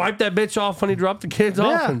 Swipe that bitch off when you drop the kids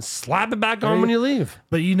off, and slap it back on when you leave.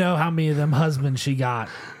 But you know how many of them husbands she got?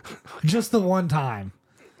 Just the one time.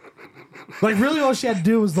 Like really, all she had to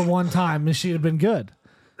do was the one time, and she'd have been good.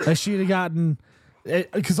 Like she'd have gotten.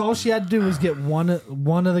 Because all she had to do was get one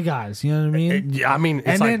of the guys. You know what I mean? Yeah, I mean,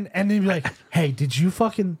 it's and then be like, "Hey, did you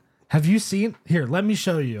have you seen? Here, let me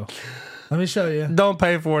show you. Let me show you. Don't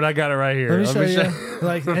pay for it. I got it right here. Let me show you.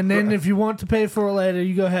 Like, and then if you want to pay for it later,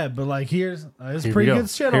 you go ahead. But like, it's pretty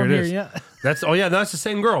good shit on here. Yeah, that's the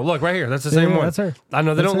same girl. Look right here. That's the same one. That's her. I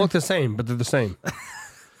know they don't look the same, but they're the same.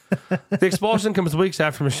 The expulsion comes weeks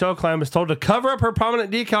after Michelle Klein was told to cover up her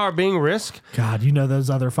prominent decal being risk. God, you know those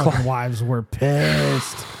other fucking wives were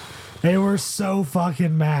pissed. They were so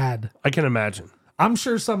fucking mad. I can imagine. I'm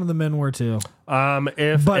sure some of the men were too.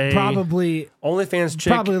 If but probably OnlyFans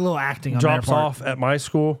chick probably a little acting on drops their part. off at my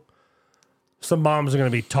school, some moms are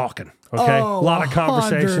going to be talking. Okay, a lot of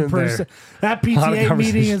conversation there. That PTA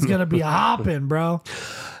meeting is going to be hopping, bro.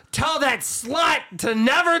 Tell that slut to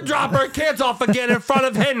never drop her kids off again in front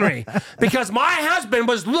of Henry because my husband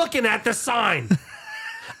was looking at the sign.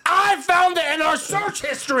 I found it in our search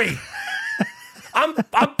history. I'm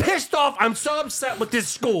pissed off. I'm so upset with this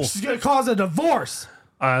school. She's going to cause a divorce.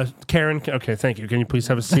 Karen, okay, thank you. Can you please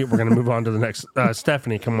have a seat? We're going to move on to the next.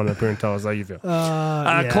 Stephanie, come on up here and tell us how you feel.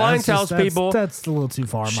 Klein tells people that's a little too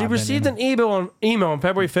far. She received an email on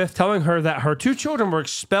February 5th telling her that her 2 children were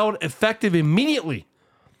expelled effective immediately.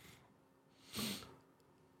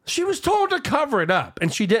 She was told to cover it up,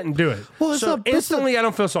 and she didn't do it. Well, so instantly, I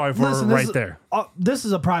don't feel sorry for her right there. This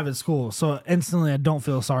is a private school, so instantly, I don't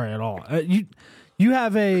feel sorry at all. You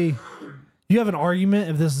have an argument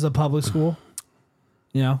if this is a public school.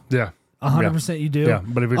 You know? Yeah. 100% you do. Yeah,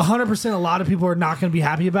 but if it's 100% a lot of people are not going to be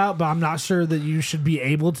happy about, but I'm not sure that you should be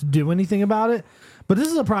able to do anything about it. But this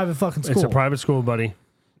is a private fucking school. It's a private school, buddy.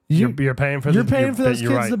 You're paying for those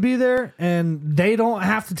kids to be there, and they don't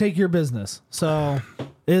have to take your business. So,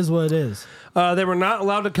 it is what it is. They were not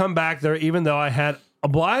allowed to come back there, even though I had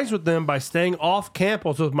obliged with them by staying off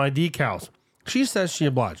campus with my decals. She says she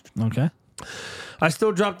obliged. Okay. I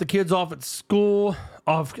still dropped the kids off at school,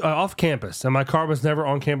 off campus, and my car was never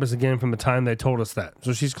on campus again from the time they told us that.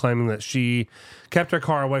 So she's claiming that she kept her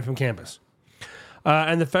car away from campus.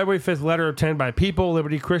 And the February 5th letter obtained by People,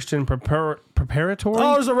 Liberty Christian Preparatory.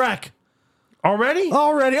 Oh, there's a wreck. Already?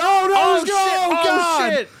 Oh, no. Oh, Let's shit. go. Oh,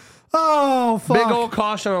 God. shit. Oh, fuck. Big old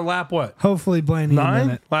caution on lap what? Hopefully Blaney 9? in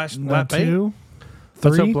it. Lap 2, 8?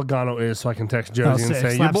 Let's 3. hope Logano is so I can text Josie and 6,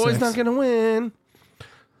 say, your lap boy's 6. not going to win.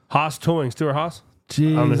 Haas Towing. Stuart Haas?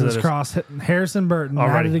 Jesus Cross. Harrison Burton.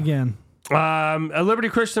 At it again. A Liberty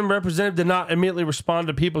Christian representative did not immediately respond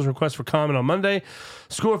to People's request for comment on Monday.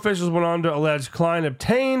 School officials went on to allege Klein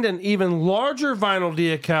obtained an even larger vinyl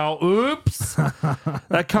decal,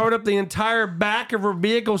 that covered up the entire back of her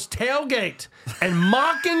vehicle's tailgate and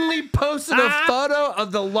mockingly posted a photo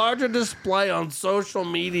of the larger display on social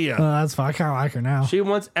media. That's fine. I kind of like her now. She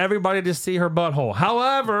wants everybody to see her butthole.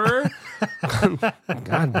 However,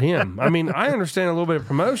 God damn. I mean, I understand a little bit of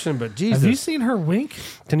promotion, but Jesus. Have you seen her wink?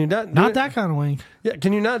 Can you not do Not it? that kind of wink. Yeah,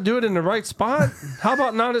 can you not do it in the right spot? How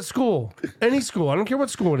about not at school? Any school. I don't care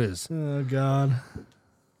what school it is. Oh, God.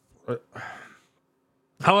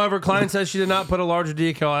 However, Klein says she did not put a larger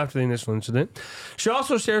decal after the initial incident. She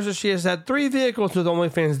also shares that she has had 3 vehicles with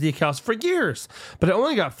OnlyFans decals for years, but it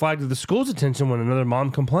only got flagged to the school's attention when another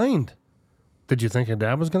mom complained. Did you think her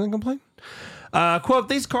dad was going to complain? Quote,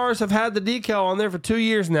 these cars have had the decal on there for 2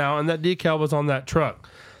 years now, and that decal was on that truck.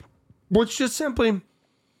 Which just simply,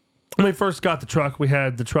 when we first got the truck, we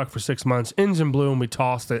had the truck for 6 months, engine blew, and we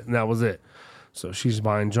tossed it, and that was it. So she's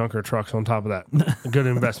buying junker trucks on top of that. Good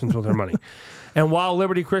investments with her money. And while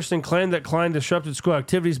Liberty Christian claimed that Klein disrupted school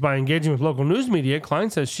activities by engaging with local news media, Klein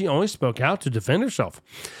says she only spoke out to defend herself.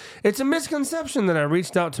 It's a misconception that I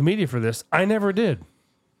reached out to media for this. I never did.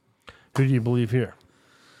 Who do you believe here?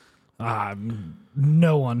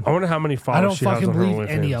 No one. I wonder how many followers I don't she has fucking on her believe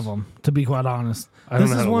any OnlyFans. of them, to be quite honest. I don't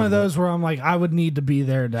This know how is to one of live those where I'm like, I would need to be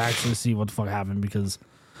there to actually see what the fuck happened because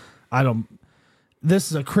I don't.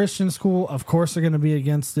 This is a Christian school. Of course they're going to be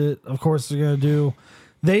against it. Of course they're going to do.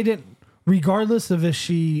 They didn't, regardless of if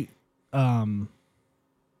she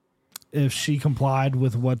complied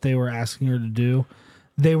with what they were asking her to do,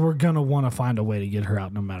 they were going to want to find a way to get her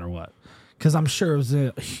out no matter what. Because I'm sure it was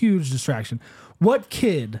a huge distraction. What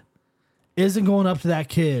kid isn't going up to that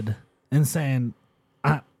kid and saying,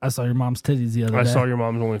 I saw your mom's titties the other day. I saw your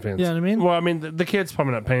mom's OnlyFans. You know what I mean? Well, I mean, the kid's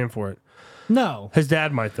probably not paying for it. No. His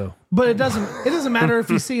dad might, though. But it doesn't matter if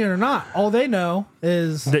you see it or not. All they know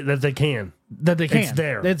is That they can. that they can. It's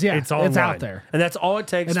there. It's online. out there. And that's all it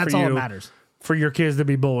takes And that's for all you, that matters. for your kids to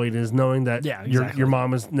be bullied is knowing that Yeah, exactly. your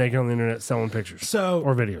mom is naked on the internet selling pictures So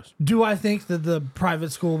or videos. do I think that the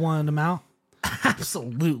private school wanted them out?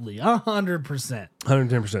 Absolutely. 100%.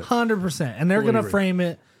 110%. 100%. And they're Fully going to agree. frame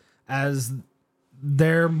it as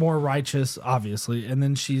they're more righteous, obviously. And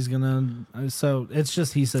then she's going to. So it's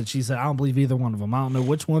just he said, she said. I don't believe either one of them. I don't know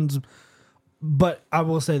which ones. But I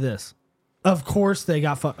will say this. Of course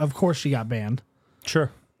of course she got banned.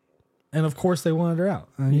 Sure. And of course they wanted her out.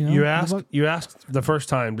 You asked the first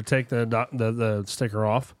time to take the sticker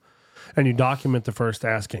off, and you document the first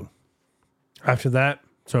asking. After that,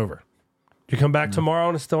 it's over. You come back tomorrow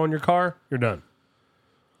and it's still in your car, you're done.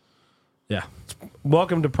 Yeah.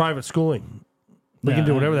 Welcome to private schooling. We can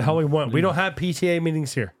do whatever the hell we want. We don't have PTA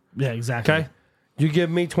meetings here. Yeah, exactly. Okay? You give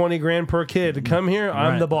me $20,000 per kid to come here,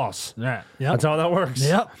 I'm Right. the boss. Right. Yep. That's how that works.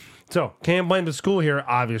 Yep. So, can't blame the school here,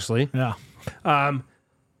 obviously. Yeah.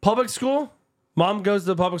 Public school, mom goes to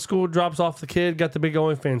the public school, drops off the kid, got the big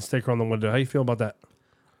OnlyFans sticker on the window. How you feel about that?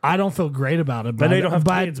 I don't feel great about it. I But know you don't have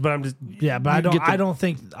kids, but I'm just... Yeah, but I don't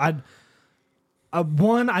think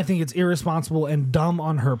one, I think it's irresponsible and dumb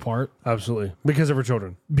on her part Absolutely. Because of her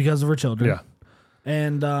children. because of her children. Yeah.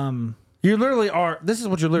 And You literally are... This is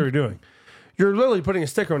what you're literally doing. You're literally putting a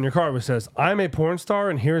sticker on your car that says, I'm a porn star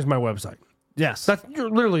and here's my website. yes. You're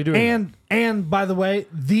literally doing And by the way,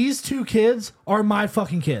 these 2 kids are my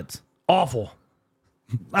fucking kids. awful.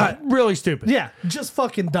 Really stupid. Yeah, just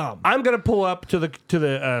fucking dumb. I'm going to pull up to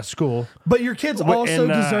the school. But your kids also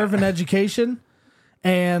deserve an education.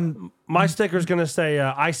 And My sticker's going to say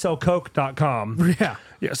isellcoke.com. yeah.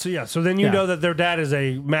 Yeah. So then you know that their dad is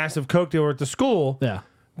a massive Coke dealer at the school. Yeah.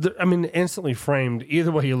 I mean, instantly framed.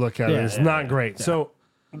 Either way you look at it, it's not great. Yeah. So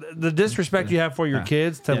the disrespect you have for your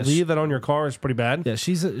kids to leave that on your car is pretty bad. Yeah,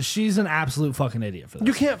 she's an absolute fucking idiot for this.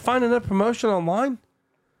 You can't find enough promotion online.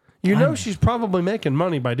 You know she's probably making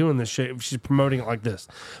money by doing this shit if she's promoting it like this.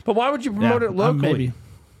 But why would you promote it locally? Maybe.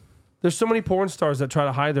 There's so many porn stars that try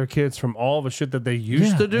to hide their kids from all the shit that they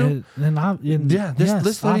used to do.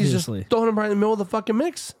 This lady's just throwing them right in the middle of the fucking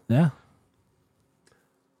mix. Yeah.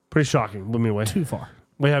 Pretty shocking. Blew me away. Too far.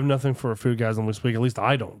 We have nothing for Food Guys on this week. At least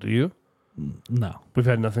I don't. Do you? No. We've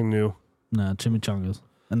had nothing new. No, chimichangas.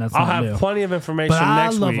 And that's I'll not have new. plenty of information But I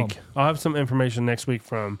next love week. 'em. I'll have some information next week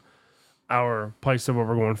from our place of where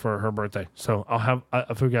we're going for her birthday. So I'll have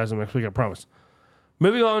a few guys next week, I promise.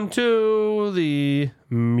 Moving on to the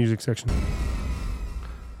music section.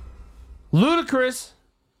 Ludacris.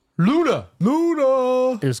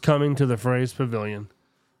 Luda is coming to the Phrase Pavilion.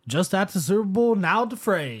 Just at the Super Bowl, now the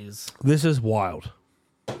Phrase. This is wild.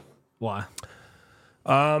 Why?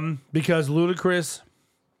 Because Ludacris,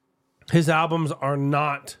 his albums are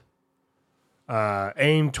not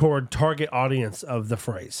aimed toward target audience of the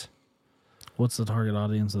Phrase. What's the target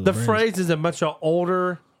audience of the Phrase? Is a bunch of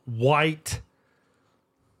older, white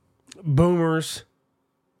boomers,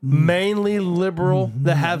 mainly liberal,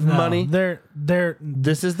 that have money.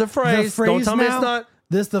 This is the Phrase. Don't tell me it's not.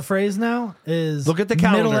 The Phrase now is look at the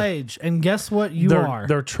calendar. Middle age, and guess what you are?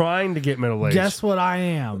 They're trying to get middle age. Guess what I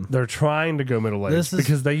am? They're trying to go middle age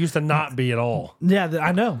because they used to not be at all. Yeah,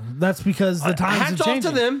 I know. That's because the times have changed.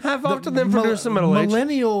 Hats off to them for doing some middle age.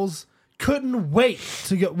 Millennials couldn't wait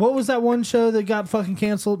to go. What was that one show that got fucking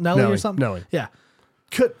canceled? Nelly or something? Nelly. Yeah.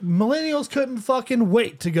 Millennials couldn't fucking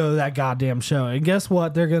wait to go to that goddamn show. And guess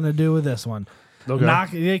what they're going to do with this one?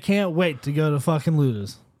 They can't wait to go to fucking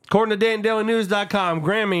Luda's. According to DaytonDailyNews.com,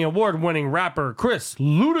 Grammy Award-winning rapper Chris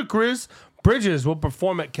Ludacris Bridges will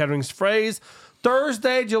perform at Kettering's Phrase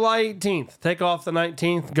Thursday, July 18th. Take off the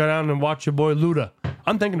 19th. Go down and watch your boy Luda.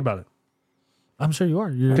 I'm thinking about it. I'm sure you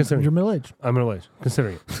are. You're middle-aged. I'm middle-aged,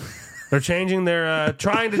 considering it. They're changing their,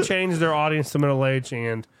 trying to change their audience to middle age,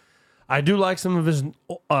 and I do like some of his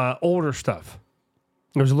older stuff.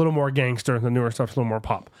 There's a little more gangster, the newer stuff's a little more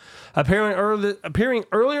pop. Appearing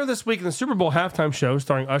earlier this week in the Super Bowl halftime show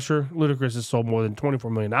starring Usher, Ludacris has sold more than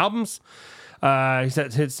 24 million albums. He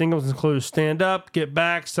said hit singles include Stand Up, Get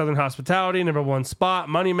Back, Southern Hospitality, Number One Spot,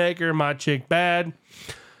 Moneymaker, My Chick Bad.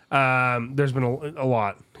 There's been a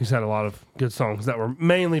lot. He's had a lot of good songs that were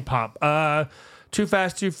mainly pop. Too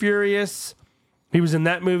Fast, Too Furious. He was in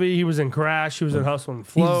that movie. He was in Crash. He was in Hustle and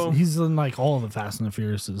Flow. He's in like all the Fast and the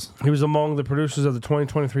Furiouses. He was among the producers of the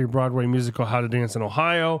 2023 Broadway musical How to Dance in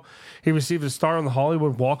Ohio. He received a star on the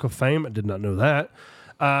Hollywood Walk of Fame. I did not know that.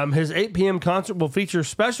 His 8 p.m. concert will feature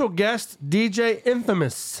special guest DJ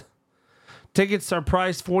Infamous. Tickets are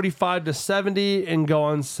priced $45 to $70 and go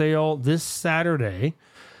on sale this Saturday.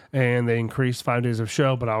 And they increase 5 days of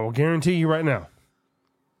show. But I will guarantee you right now,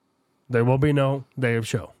 there will be no day of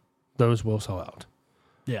show. Those will sell out.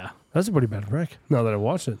 Yeah. That's a pretty bad break now that I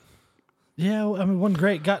watched it. Yeah, I mean, one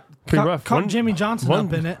great caught Jimmy Johnson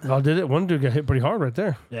up in it. Oh, did it? One dude got hit pretty hard right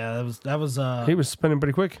there. Yeah, that was he was spinning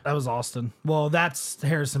pretty quick. That was Osteen. Well, that's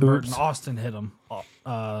Harrison Burton. Osteen hit him.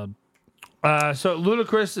 So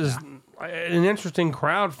Ludacris is an interesting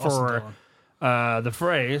crowd for the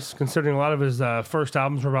Phrase, considering a lot of his first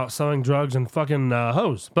albums were about selling drugs and fucking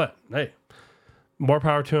hoes. But hey, more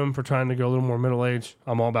power to him for trying to go a little more middle age.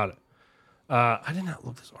 I'm all about it. I did not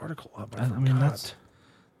look this article up. I mean,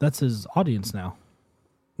 that's his audience now.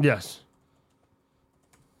 Yes.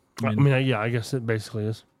 I mean, yeah, I guess it basically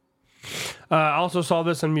is. I also saw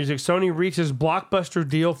this in music. Sony reaches blockbuster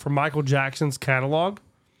deal for Michael Jackson's catalog.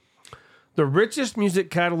 The richest music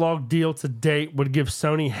catalog deal to date would give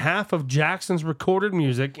Sony half of Jackson's recorded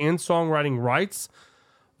music and songwriting rights,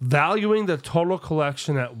 valuing the total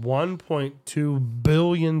collection at $1.2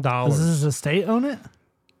 billion. Does his estate own it?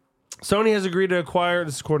 Sony has agreed to acquire,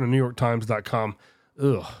 this is according to NewYorkTimes.com.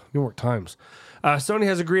 Ugh, New York Times. Sony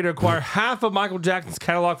has agreed to acquire half of Michael Jackson's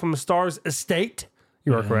catalog from the star's estate.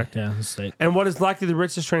 You are correct. Yeah, estate. And what is likely the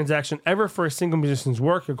richest transaction ever for a single musician's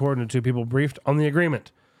work, according to two people briefed on the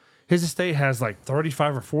agreement. His estate has like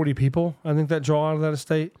 35 or 40 people, I think, that draw out of that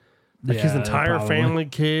estate. Like his entire family,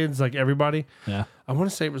 kids, like everybody. Yeah. I want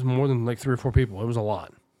to say it was more than like 3 or 4 people. It was a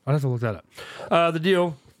lot. I'd have to look that up. The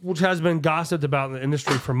deal, which has been gossiped about in the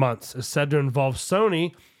industry for months, is said to involve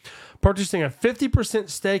Sony purchasing a 50%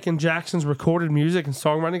 stake in Jackson's recorded music and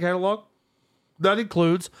songwriting catalog. That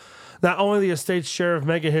includes not only the estate's share of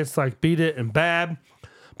mega hits like Beat It and Bad,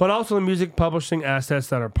 but also the music publishing assets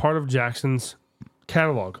that are part of Jackson's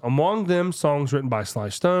catalog. Among them, songs written by Sly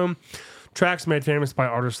Stone, tracks made famous by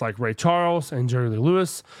artists like Ray Charles and Jerry Lee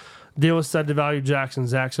Lewis. The deal is said to value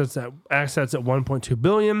Jackson's assets at $1.2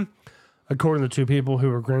 billion, according to two people who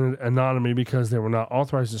were granted anonymity because they were not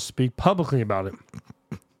authorized to speak publicly about it.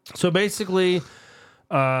 So basically,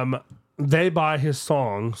 they buy his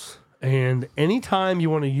songs, and anytime you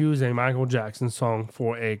want to use a Michael Jackson song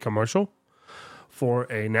for a commercial, for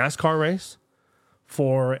a NASCAR race,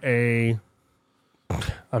 for a,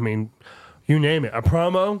 I mean, you name it, a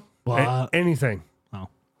promo, anything. Oh.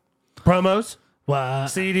 Promos, What?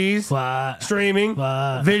 CDs, What? streaming,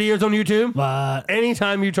 What? videos on YouTube. What?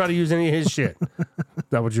 Anytime you try to use any of his shit. Is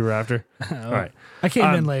that what you were after? All right. I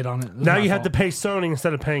came in late on it. Now you have to pay Sony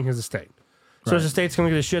instead of paying his estate. So the state's going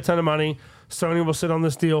to get a shit ton of money. Sony will sit on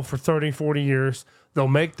this deal for 30, 40 years. They'll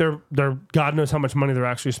make their God knows how much money they're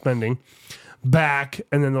actually spending back,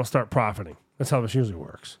 and then they'll start profiting. That's how this usually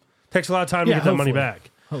works. Takes a lot of time to get that money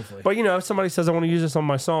back. Hopefully. But, if somebody says, I want to use this on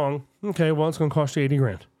my song, okay, well, it's going to cost you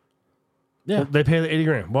 $80,000. Yeah. Well, they pay the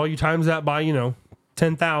 $80,000. Well, you times that by,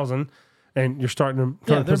 10,000, and you're starting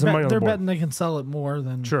to put some money on the board. They're betting they can sell it more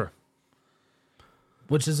than... Sure.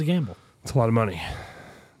 Which is a gamble. It's a lot of money.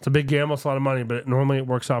 It's a big gamble. It's a lot of money, but normally it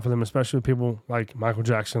works out for them, especially with people like Michael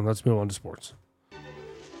Jackson. Let's move on to sports.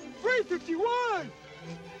 351!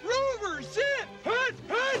 Rover, sit! Hut,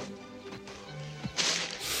 hut!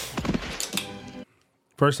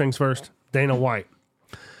 First things first, Dana White.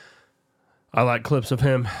 I like clips of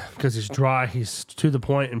him because he's dry, he's to the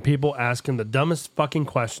point, and people ask him the dumbest fucking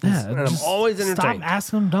questions. Yeah, and I'm always entertained. Stop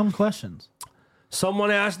asking them dumb questions.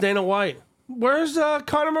 Someone asked Dana White, where's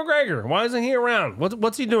Conor McGregor? Why isn't he around?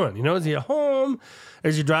 What's he doing? Is he at home?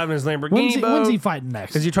 Is he driving his Lamborghini boat? When's he fighting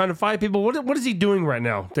next? Is he trying to fight people? What is he doing right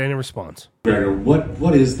now? Dana responds. McGregor,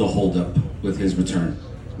 what is the holdup with his return?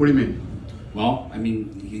 What do you mean? Well, I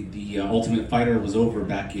mean, the Ultimate Fighter was over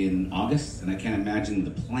back in August, and I can't imagine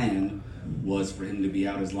the plan was for him to be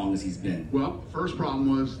out as long as he's been. Well, first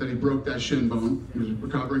problem was that he broke that shin bone. He was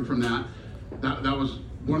recovering from that. That was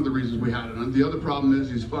one of the reasons we had it on. The other problem is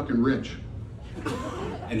he's fucking rich.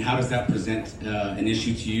 And how does that present an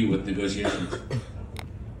issue to you with negotiations?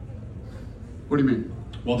 What do you mean?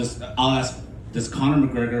 Well, I'll ask, does Conor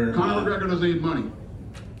McGregor... Conor McGregor doesn't need money.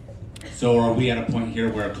 So are we at a point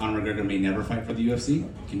here where Conor McGregor may never fight for the UFC?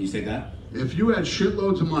 Can you say that? If you had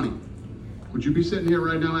shitloads of money, would you be sitting here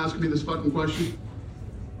right now asking me this fucking question?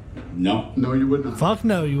 No. No, you would not. Fuck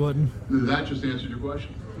no, you wouldn't. That just answered your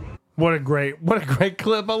question. What a great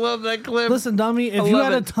clip. I love that clip. Listen, dummy, if you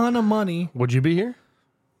had a ton of money, would you be here?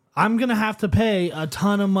 I'm going to have to pay a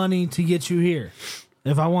ton of money to get you here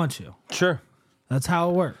if I want you. Sure. That's how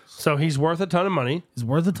it works. So he's worth a ton of money. He's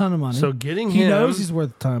worth a ton of money. So getting he him... knows he's worth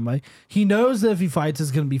a ton of money. He knows that if he fights,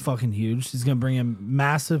 it's going to be fucking huge. He's going to bring him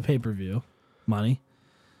massive pay-per-view money.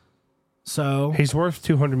 So... He's worth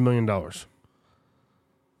 $200 million.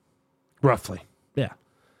 Roughly. Yeah.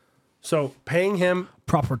 So paying him...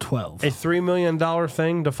 Proper 12. A $3 million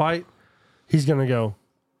thing to fight, he's going to go,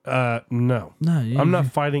 no. I'm not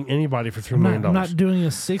fighting anybody for $3 million. I'm not doing a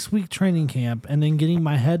 6-week training camp and then getting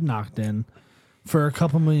my head knocked in for a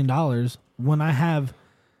couple $1 million when I have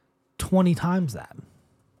 20 times that.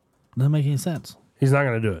 Doesn't make any sense. He's not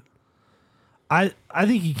going to do it. I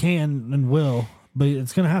think he can and will, but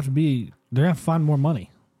it's going to have to be, they're going to have to find more money.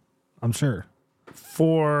 I'm sure.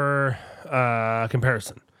 For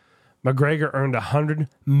comparison, McGregor earned $100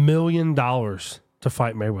 million to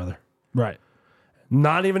fight Mayweather. Right.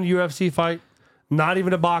 Not even a UFC fight, not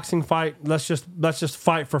even a boxing fight. Let's just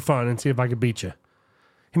fight for fun and see if I can beat you.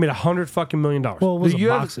 He made $100 million. Well,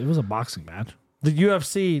 it was a boxing match. The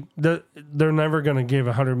UFC, they're never going to give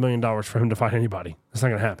 $100 million for him to fight anybody. That's not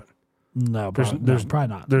going to happen. No, probably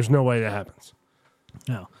not. There's no way that happens.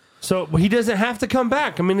 No. So he doesn't have to come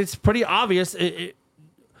back. I mean, it's pretty obvious.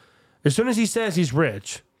 As soon as he says he's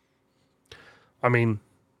rich, I mean,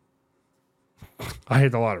 I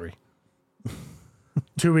hit the lottery.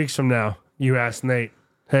 2 weeks from now, you ask Nate,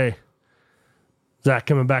 hey, Zach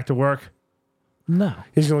coming back to work? No.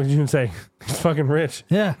 He's going to say, he's fucking rich.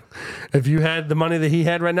 Yeah. If you had the money that he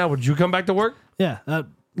had right now, would you come back to work? Yeah.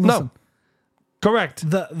 Listen, no. Correct.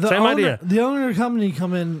 Same idea. The owner of the company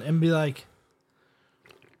come in and be like,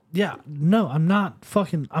 yeah, no, I'm not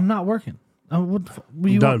working.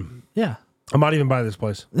 Done. Yeah. I'm not even buying this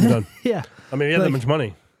place. I'm done. Yeah. I mean, he had that much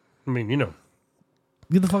money. I mean,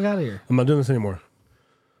 Get the fuck out of here. I'm not doing this anymore.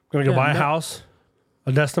 I'm going to go buy a house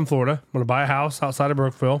in Destin, Florida. I'm going to buy a house outside of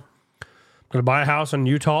Brookville. I'm going to buy a house in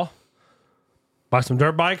Utah. Buy some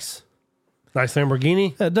dirt bikes. Nice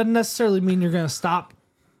Lamborghini. It doesn't necessarily mean you're going to stop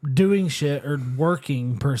doing shit or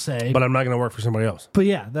working per se. But I'm not going to work for somebody else. But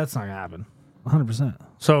yeah, that's not going to happen. 100%.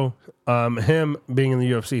 So him being in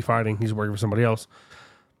the UFC fighting, he's working for somebody else.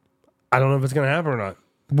 I don't know if it's going to happen or not.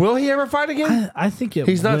 Will he ever fight again? I think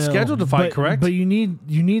he's not scheduled to fight, correct? But you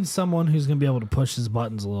need someone who's going to be able to push his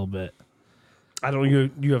buttons a little bit. I don't know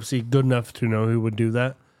UFC good enough to know who would do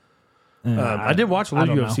that. I did watch a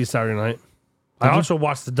little UFC Saturday night. I also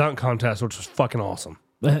watched the dunk contest, which was fucking awesome.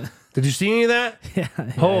 Did you see any of that? Yeah.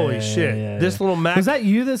 Holy shit. Yeah. This little Mac... Was that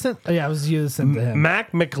you that sent... Oh, yeah, it was you that sent to him.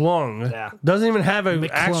 Mac McClung doesn't even have an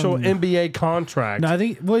actual NBA contract. No, I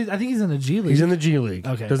think he's in the G League. He's in the G League.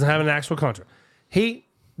 Okay. Doesn't have an actual contract. He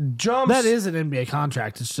jumps... That is an NBA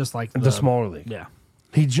contract. It's just like the smaller league. Yeah.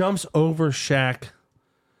 He jumps over Shaq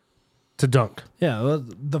to dunk. Yeah, well,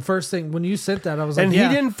 the first thing when you sent that, I was like, And yeah.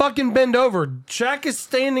 he didn't fucking bend over. Shaq is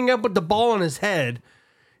standing up with the ball on his head.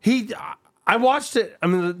 I watched it. I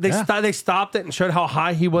mean, they stopped it and showed how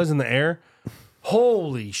high he was in the air.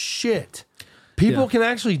 Holy shit. People can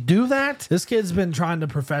actually do that? This kid's been trying to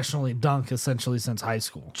professionally dunk essentially since high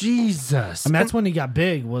school. Jesus. I mean, that's when he got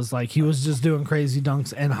big, was like he was just doing crazy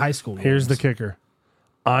dunks in high school games. Here's the kicker.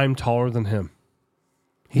 I'm taller than him.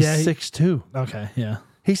 He's 6'2". Okay, yeah.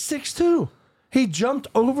 He's 6'2". He jumped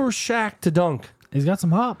over Shaq to dunk. He's got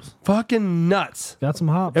some hops. Fucking nuts. Got some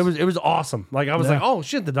hops. It was awesome. Like I was like, oh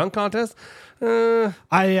shit, the dunk contest.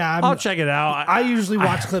 I'll check it out. I usually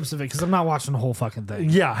watch clips of it because I'm not watching the whole fucking thing.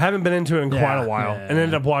 Yeah, haven't been into it in quite a while, yeah, and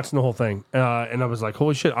ended up watching the whole thing. And I was like,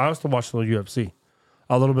 holy shit! I also watched the UFC,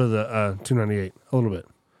 a little bit of the 298, a little bit.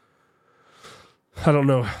 I don't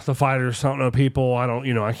know the fighters. I don't know people. I don't.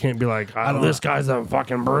 I can't be like, this guy's a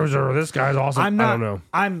fucking bruiser. Or this guy's awesome. I don't know.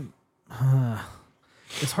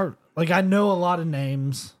 It's hard. Like I know a lot of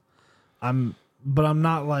names. But I'm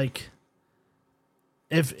not like.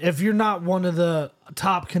 If you're not one of the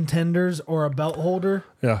top contenders or a belt holder,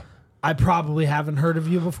 Yeah. I probably haven't heard of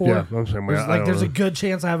you before. Yeah, I'm saying, There's a good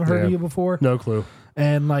chance I haven't heard of you before. No clue.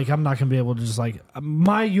 And like I'm not gonna be able to just like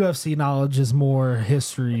my UFC knowledge is more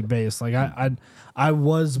history based. Like I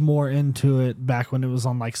was more into it back when it was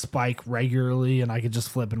on like Spike regularly and I could just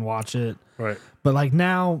flip and watch it. Right. But like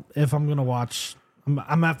now, if I'm gonna watch, I'm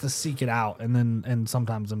gonna have to seek it out, and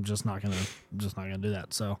sometimes I'm just not gonna do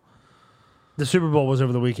that. So The Super Bowl was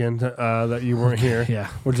over the weekend that you weren't here. Yeah.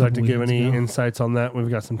 Would you like to give Weekends any ago. insights on that? We've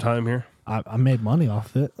got some time here. I made money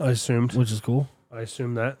off it, I assumed. which is cool. I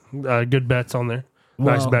assumed that. Good bets on there.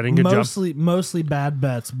 Nice Well, betting. Good job. Mostly bad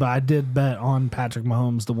bets, but I did bet on Patrick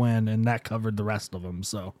Mahomes to win, and that covered the rest of them.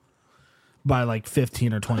 So by like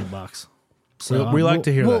 $15 or $20. So We like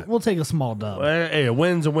to hear that. We'll take a small dub. Hey, a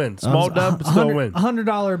win's a win. Small dub, but still a win.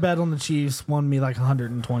 $100 bet on the Chiefs won me like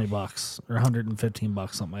 $120 or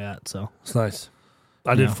 $115, something like that. So It's nice.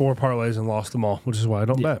 I did 4 parlays and lost them all, which is why I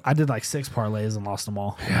don't bet. I did like 6 parlays and lost them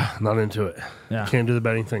all. Yeah, not into it. Yeah. Can't do the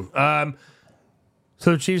betting thing.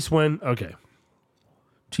 So the Chiefs win. Okay.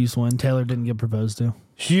 Chiefs win. Taylor didn't get proposed to.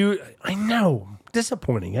 I know.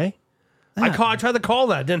 Disappointing, eh? I tried to call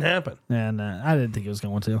that. Didn't happen. And I didn't think it was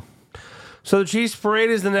going to. So the Chiefs parade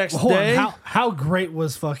is the next Hold day. on. How great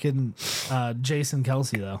was fucking Jason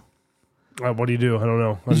Kelsey, though? What do you do? I don't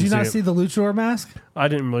know. Did you not see the luchador mask? I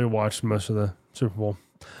didn't really watch most of the Super Bowl.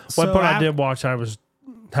 So What part I did watch, I was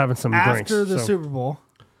having some drinks. After the so- Super Bowl,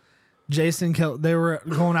 they were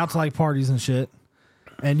going out to like parties and shit.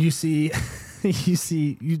 And you see, did you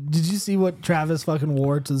see what Travis fucking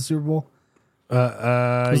wore to the Super Bowl? It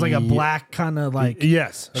was like a black kind of like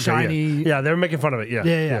yes, okay, shiny. Yeah, they were making fun of it. Yeah,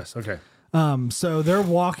 Yeah. Yes, okay. So they're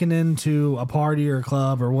walking into a party or a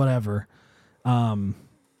club or whatever.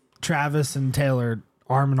 Travis and Taylor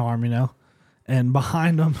arm in arm, and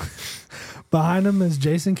behind them is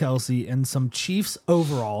Jason Kelsey in some Chiefs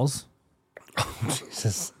overalls,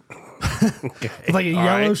 Jesus. with like a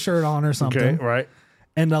yellow shirt on or something, Okay, right.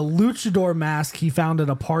 and a luchador mask he found at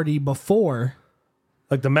a party before.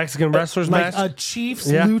 Like the Mexican wrestlers Like match. a Chiefs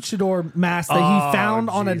Yeah. luchador mask that he found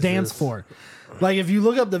on a dance Jesus. floor. Like if you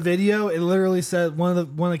look up the video, it literally said one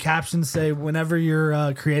of the captions say whenever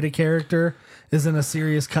your creative character is in a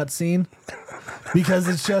serious cutscene, because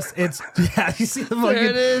it's you see the fucking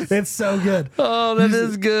it is. it's so good. Oh, that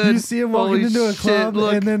is good. You see him walking Holy into a shit, club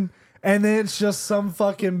look. and then it's just some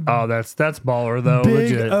fucking Oh, that's baller though.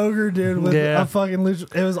 big Legit. ogre dude with Yeah. a fucking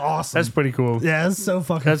luchador. It was awesome. That's pretty cool. yeah, it's so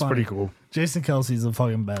fucking. That's funny. pretty cool. Jason Kelsey's the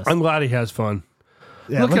fucking best. I'm glad he has fun.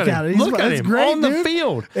 Yeah, Look at him. it. He's- Look at it's him great, on the dude.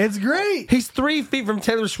 field. It's great. He's 3 feet from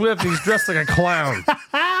Taylor Swift. And he's dressed like a clown.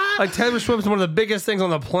 Like Taylor Swift is one of the biggest things on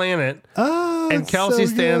the planet, Oh, and it's Kelsey's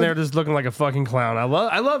so standing good. there just looking like a fucking clown. I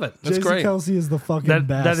love it. That's Jason great. Kelsey is the fucking That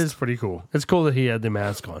best. is pretty cool. It's cool that he had the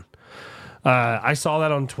mask on. I saw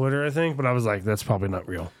that on Twitter, I think, but I was like, that's probably not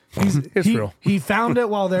real. It's real. He found it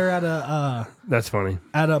while they're at a That's funny.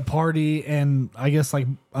 party, and I guess like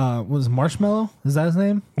was Marshmello? Is that his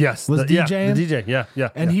name? Yes. Was yeah, DJing? the DJ. Yeah.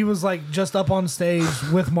 And yeah. he was like just up on stage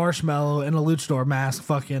with Marshmello in a luchador mask,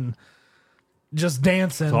 fucking just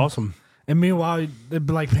dancing. It's awesome. And meanwhile, it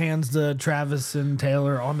like pans to Travis and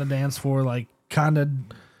Taylor on the dance floor, like kind of.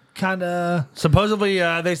 Supposedly,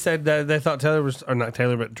 they said that they thought Taylor was, or not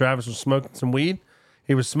Taylor, but Travis was smoking some weed.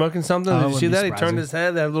 He was smoking something. Did you see wouldn't be that? He turned surprising. his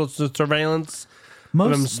head. They had a little surveillance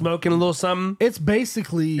of him smoking a little something. It's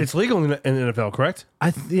basically It's legal in the NFL, correct?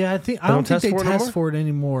 I don't don't think test they for it test anymore? for it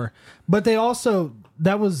anymore. But they also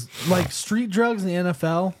that was like street drugs in the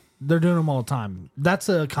NFL. They're doing them all the time. That's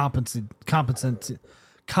a competency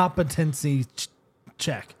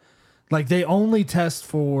check. Like they only test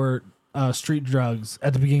for street drugs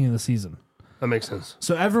at the beginning of the season. That makes sense.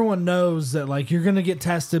 So everyone knows that like you're gonna get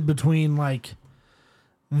tested between like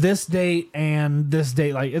this date and this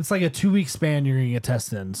date. Like it's like a 2-week span you're gonna get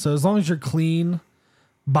tested in. So as long as you're clean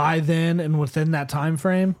by then and within that time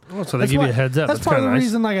frame. Oh, so they give you a heads up. That's part of the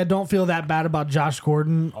reason like I don't feel that bad about Josh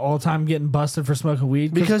Gordon all the time getting busted for smoking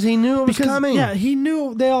weed. Because he knew it was coming. Yeah, he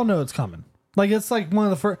knew. They all know it's coming. Like it's like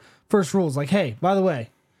one of the first rules. Like, hey, by the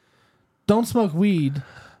way, don't smoke weed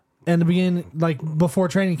in the beginning, like before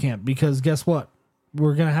training camp, because guess what?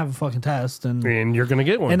 We're gonna have a fucking test, and you're gonna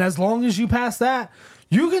get one. And as long as you pass that,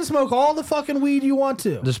 you can smoke all the fucking weed you want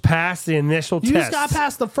to. Just pass the initial test. You just got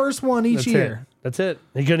past the first one each year. That's it.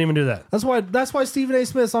 He couldn't even do that. That's why Stephen A.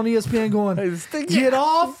 Smith's on ESPN going, get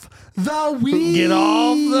off the weed. Get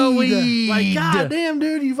off the weed. Like, goddamn,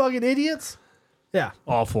 dude, you fucking idiots. Yeah.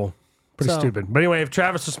 Awful. Pretty stupid. But anyway, if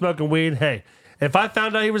Travis was smoking weed, hey, if I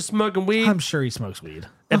found out he was smoking weed, I'm sure he smokes weed.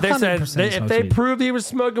 If they said if they weed. proved he was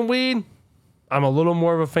smoking weed, I'm a little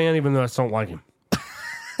more of a fan, even though I don't like him.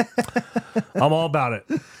 I'm all about it.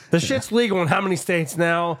 The shit's legal in how many states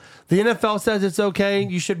now? The NFL says it's okay.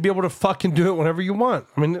 You should be able to fucking do it whenever you want.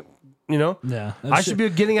 I mean, you know, yeah. I should be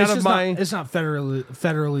getting out of my. It's not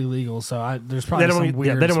federally legal, so there's probably some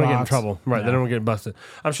weird. They don't want to get in spots. trouble, right? Yeah. They don't want to get busted.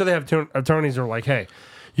 I'm sure they have attorneys who are like, hey,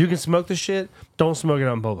 you can smoke this shit. Don't smoke it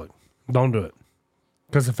out in public. Don't do it.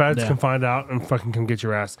 Because the feds can find out and fucking come get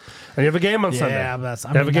your ass. And you have a game on Sunday. Yeah,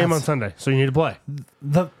 you have a game on Sunday, so you need to play.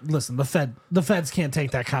 Listen, the feds can't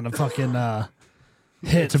take that kind of fucking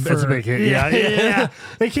hit. It's a big hit. Yeah.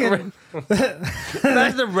 They can't.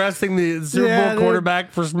 Imagine arresting the Super Bowl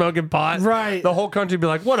quarterback for smoking pot. Right. The whole country would be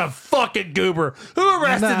like, what a fucking goober. Who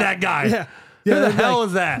arrested that guy? Yeah. Who the they're hell like,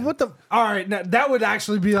 is that? What the? All right, now, that would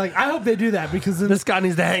actually be like. I hope they do that because then This guy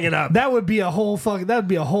needs to hang it up. that would be a whole fucking. That would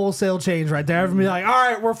be a wholesale change right there. Everyone be like, all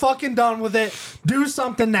right, we're fucking done with it. Do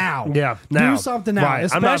something now. Yeah, now. Do something now.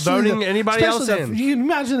 Right. I'm not Especially voting anybody else in. You can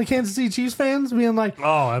imagine the Kansas City Chiefs fans being like, Oh,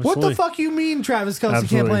 what absolutely. the fuck you mean Travis Kelce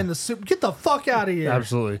Absolutely. can't play in the Super? Get the fuck out of here.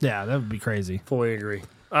 Absolutely. Yeah, that would be crazy. Fully agree.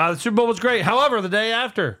 The Super Bowl was great. However, the day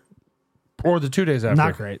after, or the 2 days after.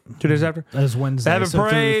 Not great. 2 days after? That was Wednesday. They have a so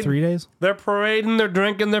parade. 3 days? They're parading, they're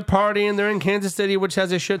drinking, they're partying. They're in Kansas City, which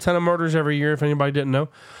has a shit ton of murders every year, if anybody didn't know.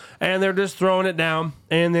 And they're just throwing it down.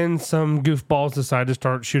 And then some goofballs decide to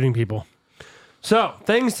start shooting people. So,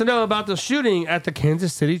 things to know about the shooting at the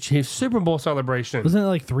Kansas City Chiefs Super Bowl celebration. Wasn't it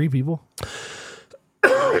like 3 people?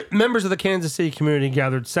 Members of the Kansas City community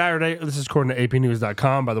gathered Saturday, this is according to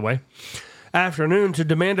apnews.com, by the way, afternoon to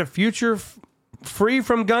demand a future free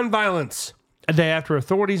from gun violence. A day after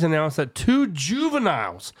authorities announced that 2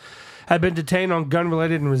 juveniles had been detained on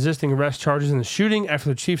gun-related and resisting arrest charges in the shooting after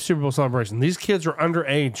the Chiefs Super Bowl celebration. These kids are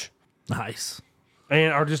underage Nice.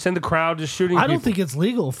 and are just in the crowd just shooting I people. don't think it's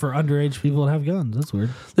legal for underage people to have guns. That's weird.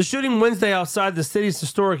 The shooting Wednesday outside the city's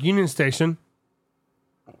historic Union Station.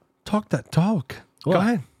 Talk. Go What?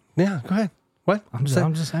 ahead. Yeah, go ahead. What? I'm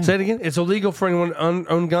just saying. Say it again. It's illegal for anyone to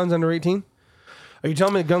own guns under 18? Are you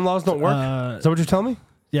telling me gun laws don't work? Is that what you're telling me?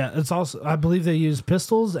 Yeah, it's also. I believe they use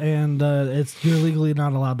pistols, and you're legally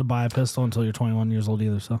not allowed to buy a pistol until you're 21 years old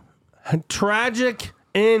either. So A tragic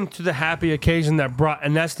end to the happy occasion that brought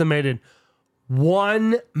an estimated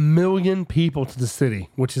 1 million people to the city,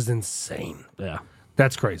 which is insane. yeah,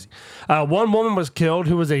 That's crazy. One woman was killed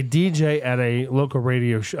who was a DJ at a local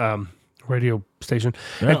radio station,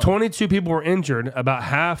 and 22 people were injured, about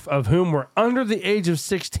half of whom were under the age of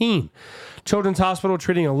 16. Children's Hospital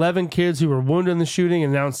treating 11 kids who were wounded in the shooting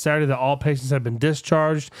announced Saturday that all patients had been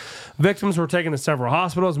discharged. Victims were taken to several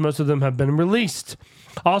hospitals. Most of them have been released.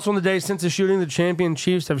 Also on the day since the shooting, the champion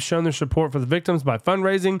Chiefs have shown their support for the victims by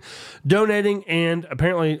fundraising, donating, and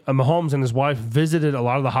apparently Mahomes and his wife visited a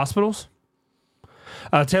lot of the hospitals.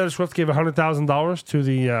 Taylor Swift gave $100,000 to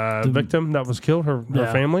the victim that was killed, her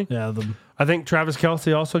family. Yeah. I think Travis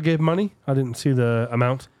Kelce also gave money. I didn't see the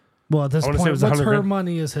amount. Well, at this I wanna say it point, was what's 100 her grand.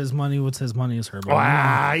 money is his money. What's his money is her money.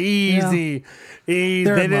 Wow, easy. Easy.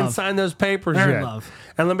 They're They in didn't love. sign those papers They're in yet. love.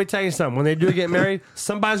 And let me tell you something. When they do get married,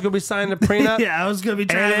 somebody's going to be signing a prenup. Yeah, I was gonna be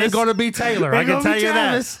And Travis. it ain't going to be Taylor. I Ain't can gonna tell be you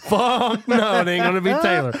Travis. that. Fuck no, it ain't going to be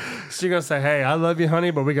Taylor. So you're going to say, hey, I love you,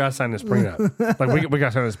 honey, but we got to sign this prenup. Like, we got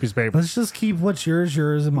to sign this piece of paper. Let's just keep what's yours,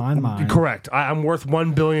 and mine. Correct. I'm worth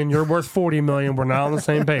 $1 billion. You're worth $40 million. We're not on the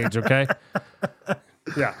same page, okay?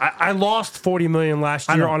 Yeah, I lost $40 million last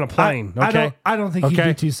year on a plane. Okay, I don't think he'd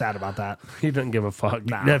be too sad about that. He doesn't give a fuck.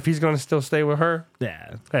 Nah. Yeah, if he's going to still stay with her,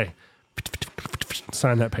 Yeah. hey,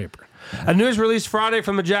 sign that paper. A news release Friday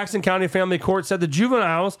from the Jackson County Family Court said the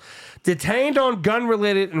juveniles detained on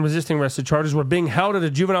gun-related and resisting arrest charges were being held at a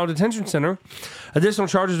juvenile detention center. Additional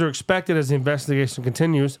charges are expected as the investigation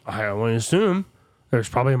continues. I only assume there's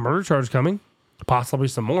probably a murder charge coming, possibly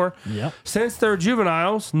some more. Yep. Since they're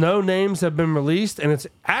juveniles, no names have been released, and it's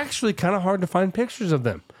actually kind of hard to find pictures of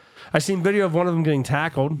them. I seen video of one of them getting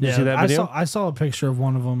tackled. You see that video? I saw a picture of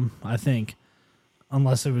one of them, I think.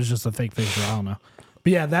 Unless it was just a fake picture, I don't know.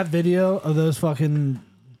 But yeah, that video of those fucking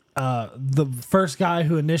the first guy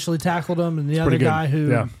who initially tackled him and the other guy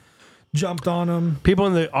who jumped on him. People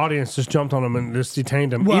in the audience just jumped on him and just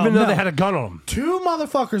detained him, Well, even though no. they had a gun on them. 2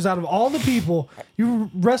 motherfuckers out of all the people, you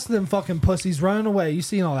rest of them fucking pussies running away. You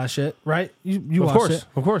seen all that shit, right? You watched it.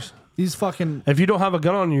 Of course. These fucking If you don't have a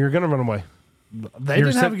gun on you, you're gonna run away. they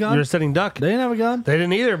didn't have a gun. You're a sitting duck. They didn't have a gun. They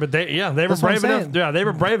didn't either, but they were That's what I'm brave enough. saying. Yeah, they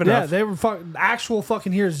were brave enough. Yeah, they were actual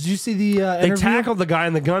fucking heroes. Did you see the They interview? tackled the guy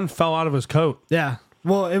and the gun fell out of his coat. Yeah.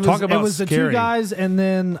 Well, it Talk about was the scary. 2 guys, and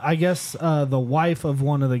then I guess the wife of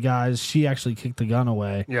one of the guys, she actually kicked the gun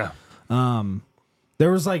away. Yeah. There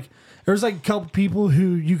was like a couple people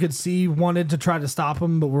who you could see wanted to try to stop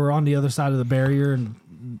him, but were on the other side of the barrier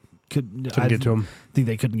and couldn't get to him. Think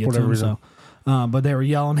they couldn't get Whatever to him. reason. So, but they were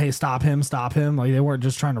yelling, "Hey, stop him! Stop him!" Like they weren't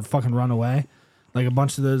just trying to fucking run away. Like a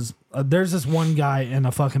bunch of those. There's this one guy in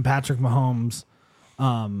a fucking Patrick Mahomes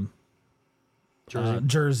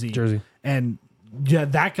jersey, and yeah,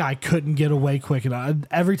 that guy couldn't get away quick enough.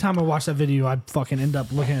 Every time I watch that video, I'd fucking end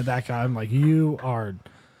up looking at that guy. I'm like, you are.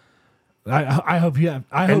 I hope you have.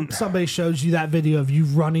 I hope somebody shows you that video of you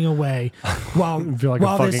running away while feel like a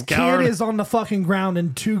while this fucking coward. kid is on the fucking ground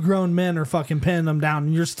and 2 grown men are fucking pinning them down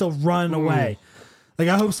and you're still running away. Like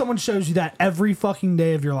I hope someone shows you that every fucking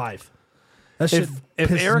day of your life. That shit If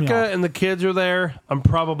pisses me Erica off. and the kids are there, I'm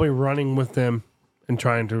probably running with them and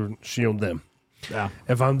trying to shield them. Yeah,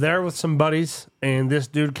 If I'm there with some buddies and this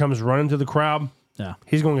dude comes running to the crowd, yeah,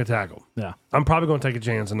 he's going to get tackled. yeah. I'm probably going to take a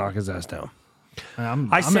chance and knock his ass down. I'm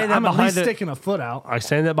say that at behind least it- sticking a foot out. I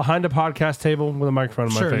stand that behind a podcast table with a microphone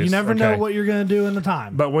in my Sure, face. you never know okay? what you're gonna do in the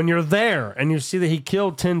time. But when you're there and you see that he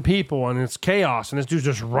killed 10 people and it's chaos and this dude's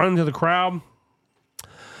just running to the crowd,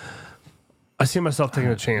 I see myself taking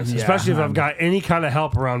a chance, Yeah, especially if I've got any kind of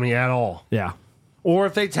help around me at all. yeah, Or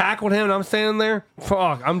if they tackled him and I'm standing there,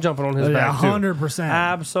 fuck, I'm jumping on his back too. 100%,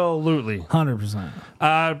 Absolutely.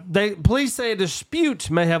 100%. Police say a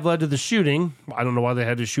dispute may have led to the shooting. I don't know why they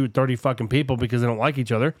had to shoot 30 fucking people because they don't like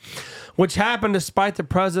each other, which happened despite the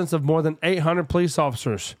presence of more than 800 police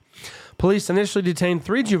officers. Police initially detained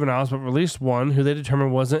 3 juveniles, but released 1 who they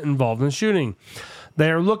determined wasn't involved in the shooting. They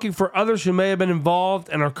are looking for others who may have been involved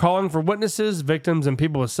and are calling for witnesses, victims, and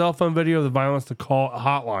people with cell phone video of the violence to call a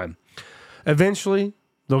hotline. Eventually,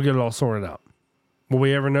 they'll get it all sorted out. Will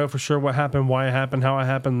we ever know for sure what happened, why it happened, how it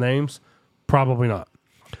happened, names? Probably not.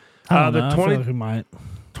 I don't The know. I 20 feel like we might.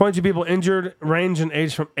 22 people injured, range in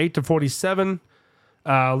age from 8 to 47.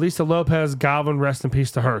 Lisa Lopez Galvin, rest in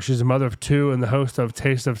peace to her. She's a mother of 2 and the host of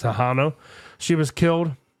Taste of Tejano. She was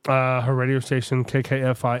killed. Her radio station,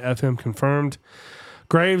 KKFI FM, confirmed.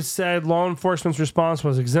 Graves said law enforcement's response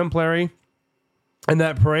was exemplary and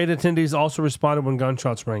that parade attendees also responded when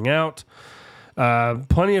gunshots rang out.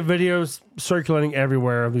 Plenty of videos circulating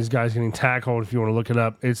everywhere of these guys getting tackled. If you want to look it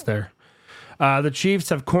up, it's there. The Chiefs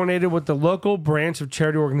have coordinated with the local branch of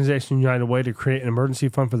charity organization United Way to create an emergency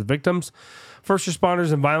fund for the victims. First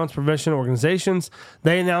responders and violence prevention organizations.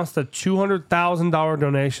 They announced a $200,000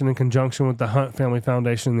 donation in conjunction with the Hunt Family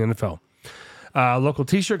Foundation and the NFL. Local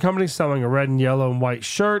t-shirt company selling a red and yellow and white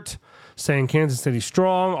shirt saying Kansas City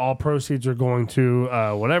strong. All proceeds are going to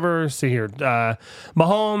whatever. See here.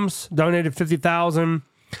 Mahomes donated $50,000.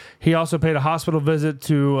 He also paid a hospital visit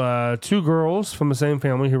to 2 girls from the same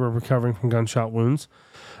family who were recovering from gunshot wounds.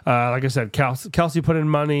 Like I said, Kelsey put in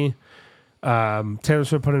money. Taylor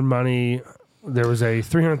Swift put in money. There was a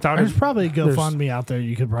 $300,000. There's probably a GoFundMe out there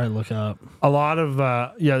you could probably look up. A lot of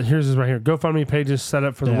here's this right here. GoFundMe pages set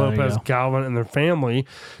up for the Yeah, there you Lopez go. Galvin and their family.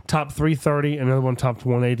 Top 330, another one top to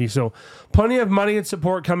 180. So plenty of money and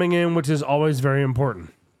support coming in, which is always very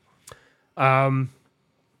important. I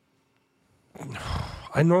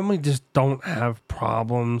normally just don't have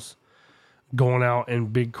problems going out in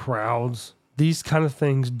big crowds. These kind of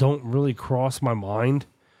things don't really cross my mind.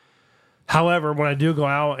 However, when I do go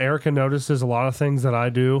out, Erica notices a lot of things that I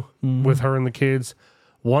do with her and the kids.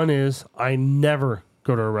 One is I never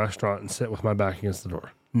go to a restaurant and sit with my back against the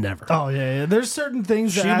door. Never. Oh yeah. There's certain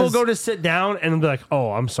things She that will go to sit down and be like,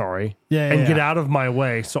 "Oh, I'm sorry," and get out of my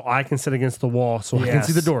way so I can sit against the wall so I can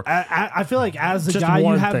see the door. I feel like as a Just guy, you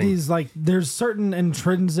one have thing. these like there's certain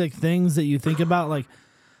intrinsic things that you think about. Like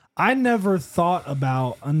I never thought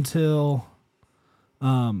about until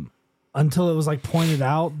it was like pointed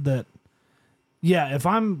out that, yeah, if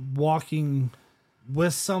I'm walking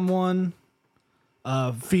with someone,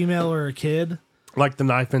 female or a kid, Like the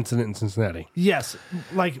knife incident in Cincinnati. yes,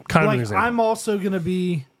 like Kind of an like example. I'm also gonna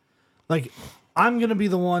be like I'm gonna be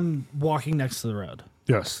the one walking next to the road.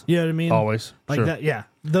 Yes. You know what I mean? Always. Like Sure. that. Yeah,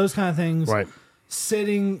 those kind of things. Right.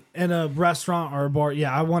 Sitting in a restaurant or a bar.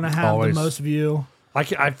 Yeah, I want to have Always. the most view.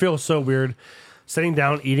 I feel so weird sitting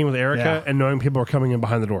down eating with Erica Yeah. and knowing people are coming in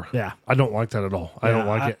behind the door. Yeah. I don't like that at all. I Yeah, don't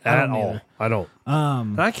like it I at don't all. either. I don't.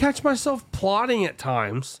 And I catch myself plotting at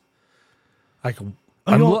times. Like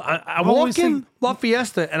I walk always in think- La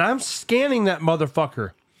Fiesta and I'm scanning that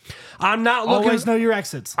motherfucker. I'm not looking. Always know your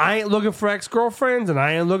exits. I ain't looking for ex-girlfriends and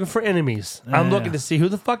I ain't looking for enemies. I'm Yeah. looking to see who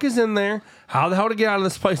the fuck is in there, how the hell to get out of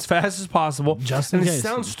this place as fast as possible. Just in and case. it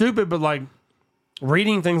sounds stupid, but like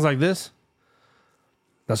reading things like this,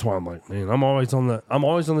 that's why I'm like, man, I'm always on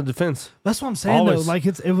the defense. That's what I'm saying Always. though. Like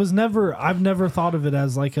it was never. I've never thought of it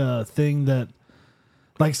as like a thing that,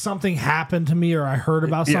 like something happened to me or I heard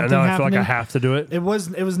about Yeah, something now I feel happening. like I have to do it. It was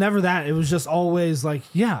never that. It was just always like,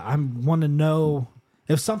 yeah, I want to know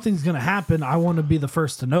if something's gonna happen. I want to be the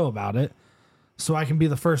first to know about it, so I can be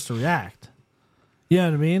the first to react. You know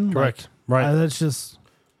what I mean? Correct. Like, Right. that's just,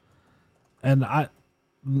 and I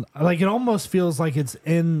like it. Almost feels like it's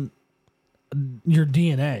in your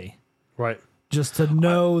DNA, Right. just to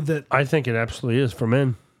know that. I think it absolutely is for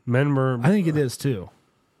men. Men were, I think it is too.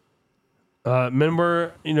 they're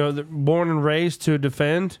born and raised to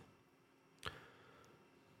defend.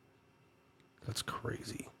 That's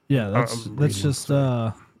crazy. Yeah, that's reading just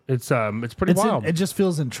It's pretty wild. it just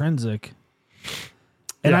feels intrinsic.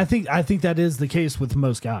 And Yeah. I think that is the case with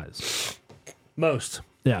most guys. Most,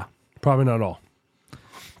 Yeah. probably not all.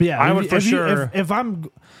 But yeah, I would for sure- if I'm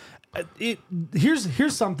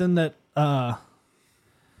here's something that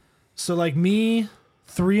so like me,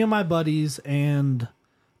 3 of my buddies and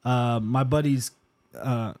my buddies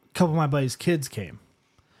couple of my buddies' kids came.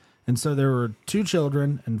 And so there were 2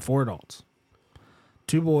 children and 4 adults.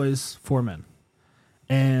 2 boys, 4 men.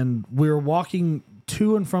 And we were walking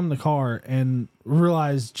to and from the car and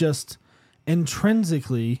realized just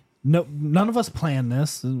intrinsically, none of us planned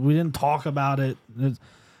this. We didn't talk about it.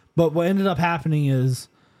 But what ended up happening is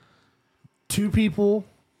 2 people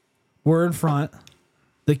were in front,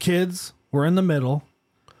 the kids were in the middle,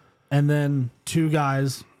 and then 2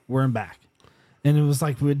 guys were in back. And it was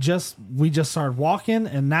like we just started walking,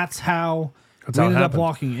 and that's how we how it ended up happened.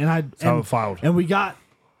 walking. And how it filed. and we got,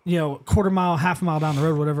 quarter mile, half a mile down the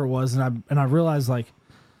road, whatever it was, and I realized like,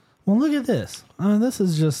 well, look at this. I mean, this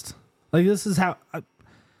is just like this is how.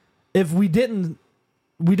 If we didn't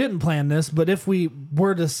plan this, but if we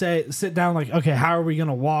were to sit down, like, okay, how are we going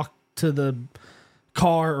to walk to the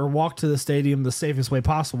car or walk to the stadium the safest way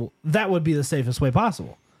possible? That would be the safest way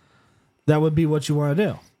possible. That would be what you want to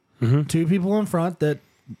do. Mm-hmm. 2 people in front that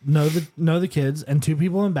know the kids, and 2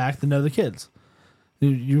 people in back that know the kids.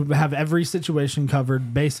 You have every situation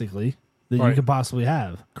covered basically that you Right. could possibly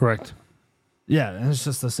have. Correct. Yeah, and it's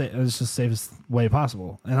just it's just safest way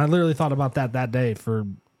possible. And I literally thought about that day for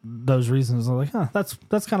those reasons. I was like,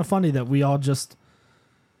 that's kind of funny that we all just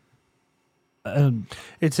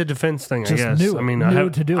It's a defense thing, I Just guess. knew- I mean, knew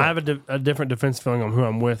to do I it. have a different defense feeling on who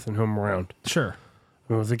I'm with and who I'm around. sure.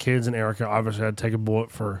 I mean, with the kids and Erica, obviously, I'd take a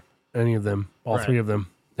bullet for any of them, all Right. 3 of them.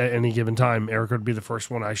 At any given time, Erica would be the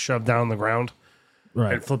first one I shove down on the ground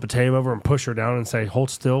Right. and flip a tape over and push her down and say, hold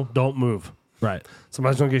still, don't move. Right.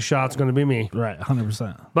 Somebody's going to get shot. It's going to be me. Right.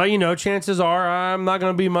 100%. But, chances are I'm not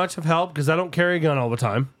going to be much of help because I don't carry a gun all the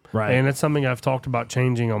time. Right. And it's something I've talked about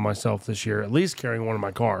changing on myself this year, at least carrying one in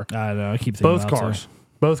my car. I know. I keep thinking Both about cars.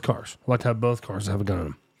 Both cars. I like to have both cars have a gun in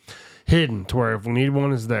them. Hidden to where if we need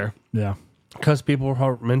one, it's there. Yeah. Because people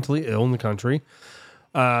are mentally ill in the country.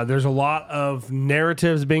 There's a lot of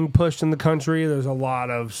narratives being pushed in the country. There's a lot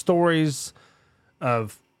of stories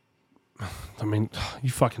of, you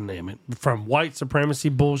fucking name it. From white supremacy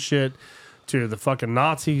bullshit to the fucking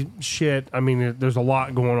Nazi shit. I mean, there's a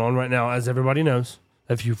lot going on right now, as everybody knows.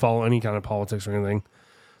 If you follow any kind of politics or anything,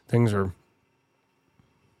 things are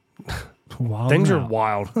Wild things are now.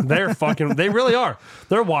 wild. They're fucking. They really are.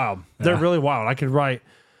 They're wild. They're really wild. I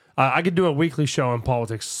could do a weekly show on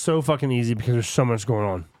politics so fucking easy because there's so much going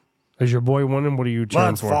on. Is your boy winning? What are you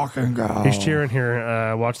cheering for? fucking go. He's cheering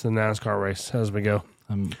here. Watch the NASCAR race as we go.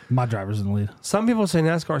 My driver's in the lead. Some people say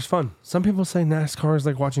NASCAR is fun. Some people say NASCAR is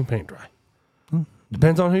like watching paint dry.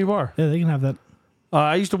 Depends on who you are. Yeah, they can have that.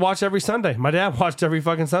 I used to watch every Sunday. My dad watched every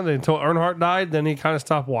fucking Sunday until Earnhardt died. Then he kind of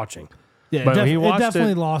stopped watching. Yeah, But he it watched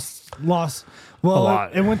definitely it. lost. Well,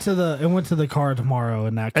 lot. it went to the car tomorrow,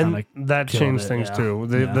 and that kind And of that changed things too.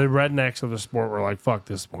 The rednecks of the sport were like, "Fuck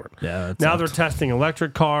this sport." Yeah. Now they're testing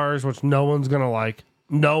electric cars, which no one's gonna like.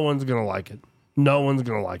 No one's gonna like it. No one's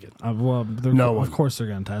gonna like it. Well, No one. of course they're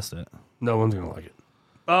gonna test it. No one's gonna like it.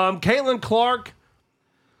 Caitlin Clark,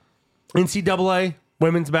 NCAA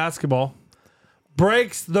women's basketball,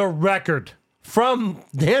 breaks the record from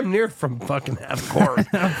damn near from fucking half court.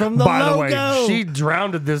 From the By logo. the way, she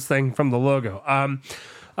drowned this thing from the logo.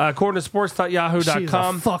 According to sports.yahoo.com, She's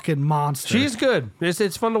a fucking monster. she's good.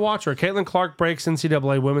 It's fun to watch her. Caitlin Clark breaks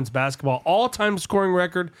NCAA women's basketball all-time scoring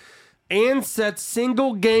record and sets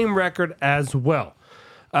single game record as well.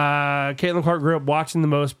 Caitlin Clark grew up watching the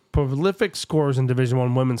most prolific scorers in Division I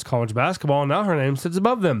women's college basketball, and now her name sits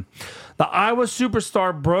above them. The Iowa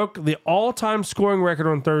superstar broke the all-time scoring record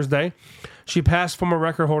on Thursday. She passed former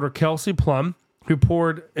record holder Kelsey Plum, who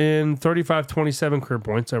poured in 35-27 career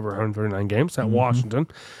points over 139 games at Washington.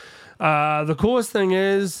 The coolest thing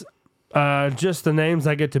is just the names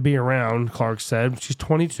I get to be around, Clark said. She's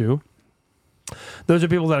 22. Those are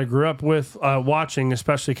people that I grew up with watching,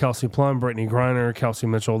 especially Kelsey Plum, Brittany Griner, Kelsey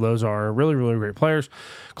Mitchell. Those are really, really great players.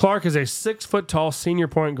 Clark is a 6-foot-tall senior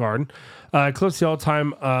point guard. Eclipsed the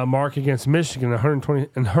all-time mark against Michigan in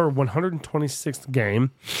her 126th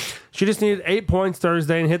game. She just needed 8 points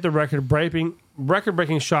Thursday and hit the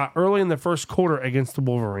record-breaking shot early in the first quarter against the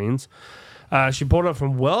Wolverines. She pulled up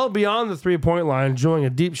from well beyond the three-point line, enjoying a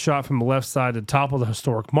deep shot from the left side to topple the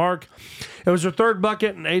historic mark. It was her third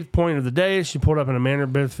bucket and 8th point of the day. She pulled up in a manner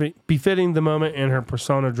befitting the moment and her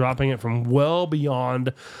persona, dropping it from well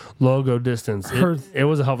beyond logo distance. It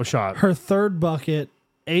was a hell of a shot. Her third bucket,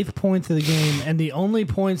 8th point of the game, and the only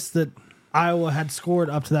points that Iowa had scored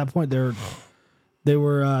up to that point, they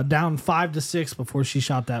were down 5-6 before she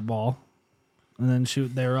shot that ball, and then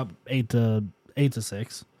they were up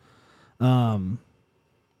 8-6.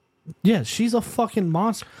 Yeah, she's a fucking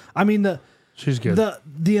monster. I mean, She's good.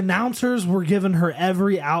 The announcers were giving her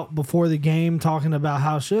every out before the game, talking about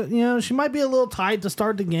how she might be a little tight to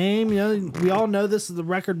start the game. We all know this is the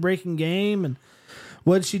record-breaking game, and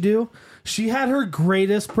what did she do? She had her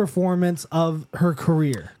greatest performance of her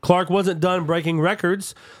career. Clark wasn't done breaking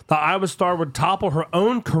records. The Iowa star would topple her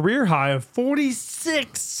own career high of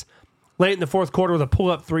 46 late in the fourth quarter with a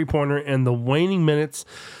pull-up three-pointer in the waning minutes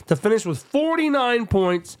to finish with 49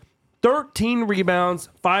 points, 13 rebounds,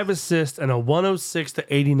 5 assists, and a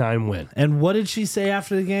 106-89 win. And what did she say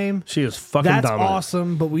after the game? She is fucking That's dominant.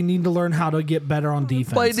 awesome, but we need to learn how to get better on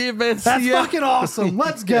defense. Play defense. That's yeah. fucking awesome.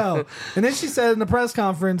 Let's go. And then she said in the press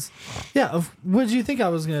conference, what did you think I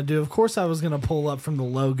was going to do? Of course I was going to pull up from the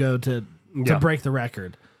logo to break the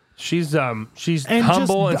record. She's humble just,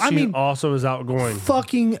 and she also is outgoing.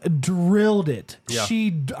 Fucking drilled it. Yeah.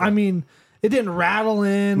 It didn't rattle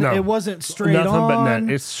in. No. It wasn't straight Nothing on. but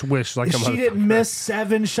net. It swished like a She motherfucker. didn't miss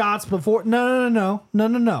 7 shots before. No.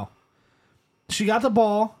 She got the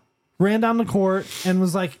ball, ran down the court, and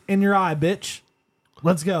was like, in your eye, bitch.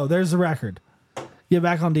 Let's go. There's the record. Get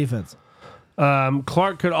back on defense.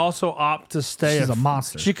 Clark could also opt to stay. She's a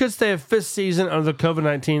monster. She could stay a 5th season under the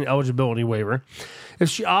COVID-19 eligibility waiver. If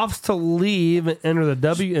she opts to leave and enter the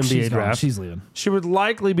WNBA She's gone. draft, She's leaving. she would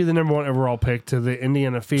likely be the number 1 overall pick to the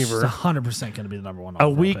Indiana She's Fever 100% going to be the number 1 a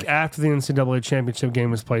overall week pick. after the NCAA championship game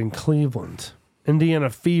was played in Cleveland. Indiana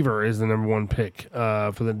Fever is the number 1 pick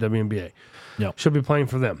for the WNBA. Yep. She'll be playing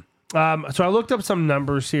for them. So I looked up some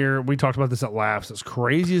numbers here. We talked about this at Laughs. As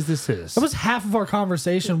crazy as this is, That was half of our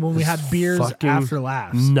conversation when we had beers fucking after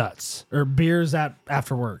laughs. nuts. Or beers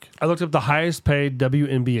after work. I looked up the highest paid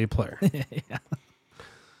WNBA player.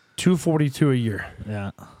 $242 a year.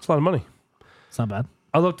 Yeah. It's a lot of money. It's not bad.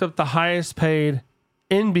 I looked up the highest paid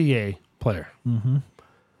NBA player.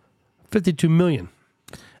 $52 million.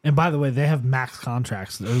 And by the way, they have max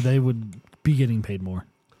contracts, or they would be getting paid more.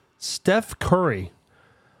 Steph Curry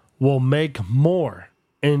will make more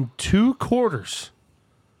in 2 quarters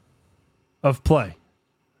of play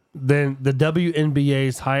than the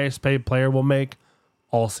WNBA's highest paid player will make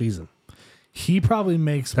all season. He probably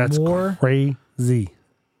makes That's more. crazy.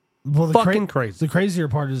 Well, Fucking crazy. The crazier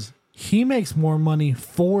part is he makes more money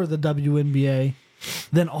for the WNBA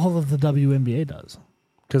than all of the WNBA does.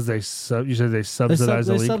 Because you said they subsidize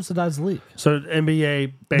the They league. subsidize the league. So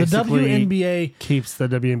NBA The basically WNBA, keeps the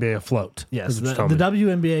WNBA afloat. yes, is the what you're telling me.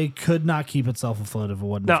 WNBA could not keep itself afloat if it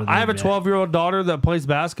wasn't Now for the I have a NBA. 12-year-old daughter that plays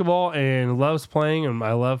basketball and loves playing, and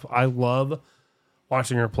I love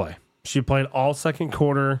watching her play. She played all second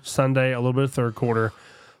quarter Sunday, a little bit of third quarter,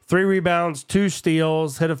 3 rebounds, 2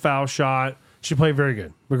 steals, hit a foul shot. She played very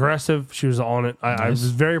good. Aggressive. She was on it. I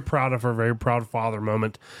was very proud of her. Very proud father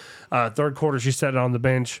moment. Third quarter, she sat on the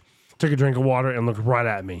bench, took a drink of water, and looked right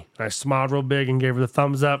at me. I smiled real big and gave her the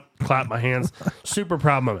thumbs up, clapped my hands. Super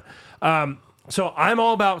proud moment. So I'm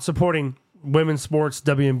all about supporting women's sports,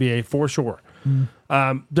 WNBA, for sure.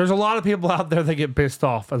 There's a lot of people out there that get pissed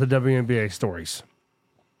off at the WNBA stories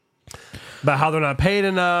about how they're not paid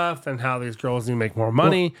enough and how these girls need to make more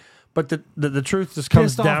money. But the truth just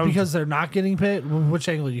comes Pissed down off because they're not getting paid. Which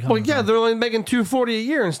angle do you come? well, yeah, they're only making $240 a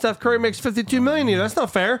year, and Steph Curry makes $52 million a year. That's not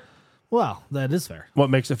fair. Well, that is fair. What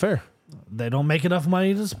makes it fair? They don't make enough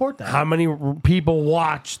money to support that. How many people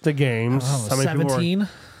watch the games? How many people 17.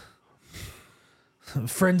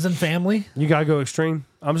 Friends and family. You gotta go extreme.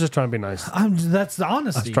 I'm just trying to be nice. That's the I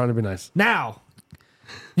honesty. was trying to be nice. Now,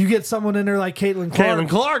 you get someone in there like Caitlin Clark. Caitlin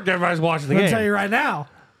Clark, everybody's watching the I'm game. gonna tell you right now.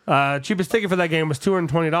 Cheapest ticket for that game was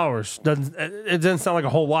 $220. It doesn't sound like a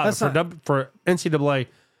whole lot. That's But for NCAA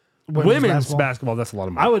women's basketball, that's a lot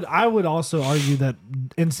of money. I would also argue that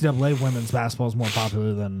NCAA women's basketball is more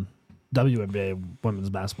popular than WNBA women's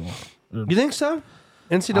basketball. You think so?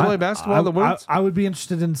 NCAA basketball, the women's? I would be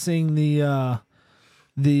interested in seeing the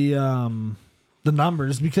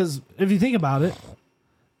numbers, because if you think about it,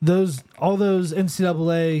 all those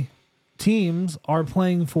NCAA teams are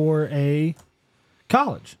playing for a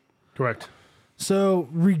college. Correct. So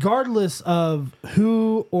regardless of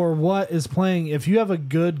who or what is playing, if you have a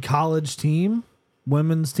good college team,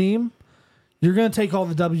 women's team, you're going to take all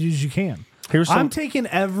the W's you can. I'm taking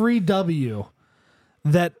every W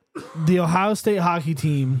that the Ohio State hockey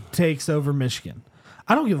team takes over Michigan.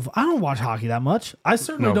 I don't watch hockey that much. I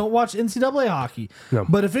certainly don't watch NCAA hockey. No.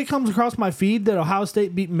 But if it comes across my feed that Ohio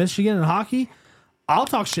State beat Michigan in hockey, I'll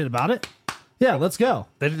talk shit about it. Yeah, let's go.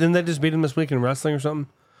 Didn't they just beat them this week in wrestling or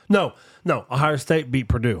something? No. Ohio State beat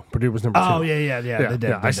Purdue. Purdue was number 2. Oh, yeah. They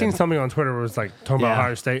did. I seen something on Twitter where it was like talking about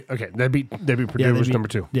Ohio State. Okay, they beat Purdue, was number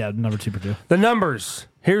 2. Yeah, number 2 Purdue. The numbers.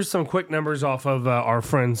 Here's some quick numbers off of our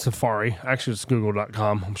friend Safari. Actually, it's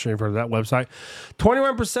google.com. I'm sure you've heard of that website.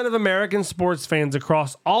 21% of American sports fans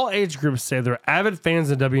across all age groups say they're avid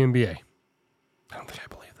fans of WNBA. I don't think I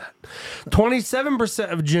believe that.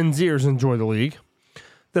 27% of Gen Zers enjoy the league.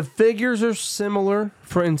 The figures are similar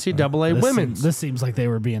for NCAA women's. This seems like they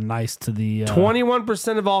were being nice to the...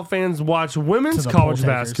 21% of all fans watch women's college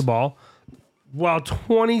basketball, while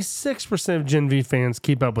 26% of Gen V fans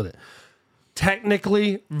keep up with it.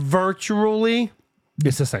 Technically, virtually,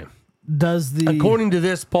 it's the same. According to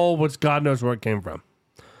this poll, which God knows where it came from.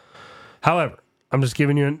 However, I'm just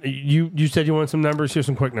giving you... You said you wanted some numbers. Here's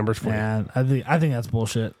some quick numbers for you. I think that's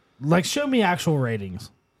bullshit. Like, show me actual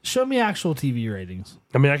ratings. Show me actual TV ratings.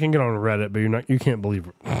 I mean, I can get on Reddit, but you can't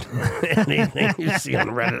believe anything you see on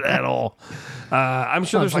Reddit at all. I'm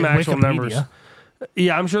sure there's some actual numbers.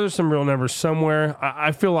 Yeah, I'm sure there's some real numbers somewhere.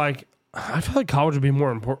 I feel like college would be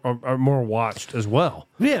more watched as well.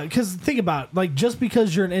 Yeah, because think about it. Like, just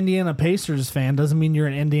because you're an Indiana Pacers fan doesn't mean you're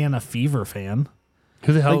an Indiana Fever fan.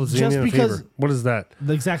 Who the hell is the Indiana Fever? What is that?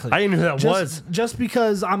 Exactly. I didn't know who that was. Just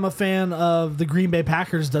because I'm a fan of the Green Bay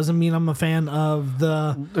Packers doesn't mean I'm a fan of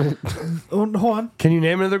the... Hold on. Can you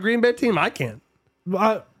name another Green Bay team? I can't.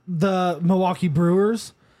 The Milwaukee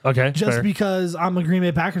Brewers. Okay, Just fair. because I'm a Green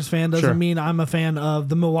Bay Packers fan doesn't mean I'm a fan of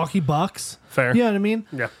the Milwaukee Bucks. Fair. You know what I mean?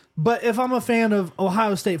 Yeah. But if I'm a fan of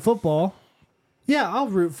Ohio State football, yeah, I'll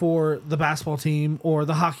root for the basketball team or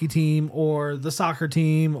the hockey team or the soccer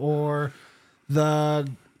team or... the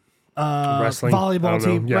wrestling volleyball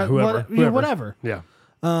team, yeah, whatever. Yeah.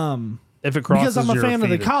 If it crosses, because I'm a you're fan of the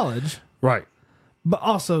defeated. college, right? But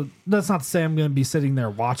also, that's not to say I'm going to be sitting there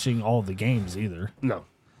watching all the games either. No.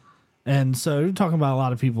 And so you're talking about a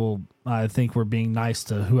lot of people. I think were being nice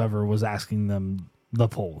to whoever was asking them the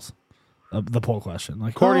polls, the poll question.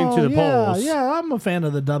 Like, according to the polls, yeah, I'm a fan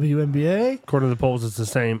of the WNBA. According to the polls, it's the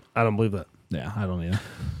same. I don't believe that. Yeah, I don't either.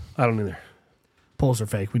 I don't either. Polls are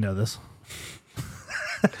fake. We know this.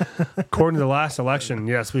 According to the last election,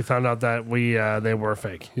 yes, we found out that they were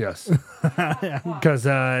fake. Yes, because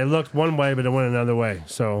it looked one way, but it went another way.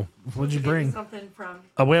 So, what'd you bring? Something from.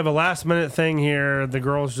 We have a last minute thing here. The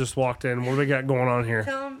girls just walked in. What do we got going on here?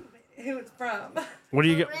 Tell them who it's from. What do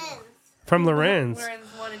you get from Lorenz? Lorenz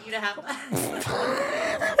wanted you to have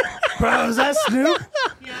that. Bro, is that Snoop?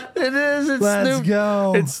 Yeah. It is. It's Let's Snoop.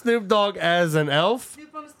 go. It's Snoop Dogg as an elf.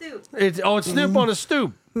 Snoop on a stoop. It's Snoop on a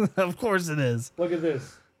stoop. Of course it is. Look at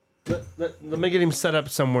this. Let me get him set up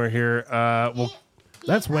somewhere here.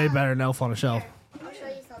 That's way better than Elf on a Shelf. I'll show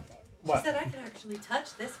you something. She said I can actually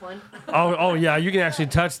touch this one. oh yeah, you can actually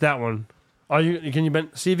touch that one. Can you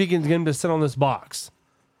see if you can get him to sit on this box?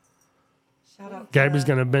 Shout out. Gabby's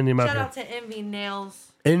gonna bend him up Shout here. out to Envy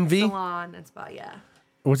Nails. Envy? Salon and Spa, yeah.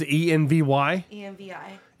 Was it ENVY? EMVI.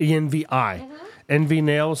 ENVI. Envy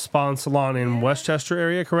Nail Spa and Salon in Westchester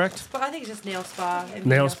area, correct? Spa, I think it's just nail spa.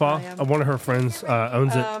 Nail Spa. One of her friends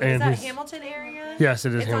owns it. Is And that he's Hamilton area? Yes, it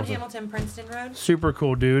is It's Hamilton. on Hamilton Princeton Road. super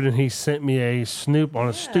cool dude, and he sent me a snoop on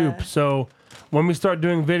a stoop. So when we start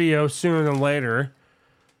doing videos sooner than later,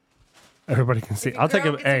 everybody can see. I'll take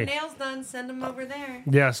a Get hey. some nails done. Send them over there.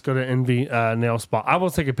 Yes, go to Envy Nail Spa. I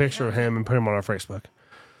will take a picture of him and put him on our Facebook.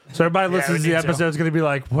 So everybody listens to the episode is going to be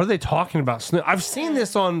like, what are they talking about? Snoop? I've seen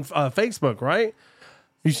this on Facebook, right?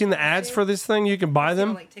 You seen the ads for this thing? You can buy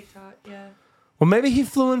them. Like TikTok, yeah. Well, maybe he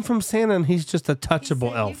flew in from Santa and he's just a He touchable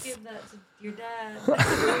said elf. You give that to your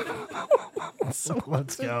dad.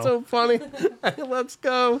 Let's go. It's so funny. Hey, let's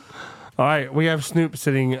go. All right, we have Snoop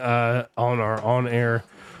sitting on our on-air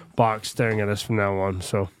box staring at us from now on.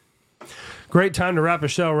 So great time to wrap a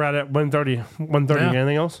show right at 1:30. 1:30. Yeah.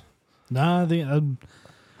 Anything else? Nah, I think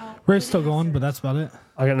we're still going, but that's about it.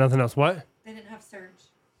 I got nothing else. What? They didn't have Surge.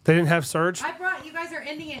 They didn't have Surge? I brought you guys are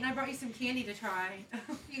ending it, and I brought you some candy to try.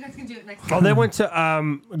 You guys can do it next time. Oh, they went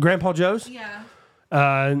to Grandpa Joe's Yeah.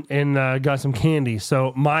 and got some candy.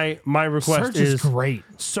 So my request Surge is great.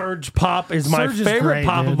 Surge Pop is my Surge is favorite great,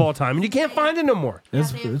 pop dude. of all time, and you can't find it no more.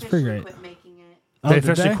 It's they pretty great. Quit making it. They did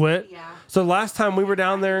officially they? quit. Yeah. So last time we were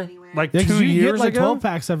down there, like Yeah, 'cause 2 you years get like ago, 12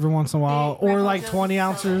 packs every once in a while, They- or Grandpa like Joe's 20 sell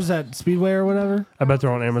ounces at Speedway or whatever. I bet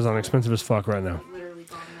they're on Amazon, expensive as fuck right now. Literally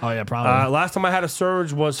gone. Oh yeah, probably. Last time I had a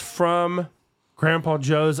Surge was from Grandpa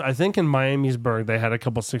Joe's, I think in Miamisburg. They had a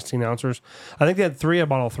couple 16 ounces. I think they had 3. I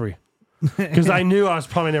bought all 3 because I knew I was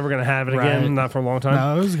probably never going to have it again, Right. not for a long time.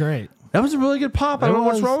 No, it was great. That was a really good pop. I don't know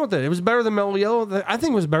what's was. wrong with it. It was better than Mellow Yellow. I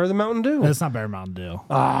think it was better than Mountain Dew. It's not better than Mountain Dew.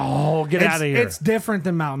 Oh, get out of here. It's different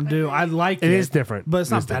than Mountain Dew. I like it. It is different. But it's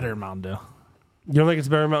It not is better different. than Mountain Dew. You don't think it's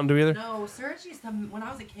better than Mountain Dew either? No, Surge used to, when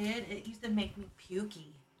I was a kid, it used to make me pukey.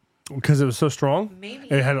 Because it was so strong? Maybe.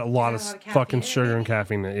 It had a lot of caffeine fucking in it, sugar and maybe.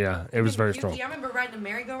 caffeine in it. Yeah, it was very strong. I remember riding a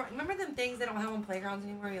merry-go-round. Remember them things they don't have on playgrounds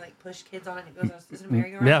anymore? You like push kids on it and it goes, is it a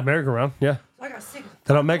merry-go-round? Yeah, merry-go-round. Yeah. So I got sick.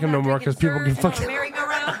 They don't make them no more 'cause people can fucking-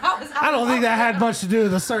 merry-go-round. I don't think that had much to do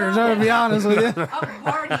with the Surge. I'm gonna be honest with you. I'm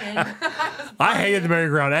partying. I hated the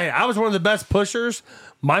merry-go-round. Hey, I was one of the best pushers.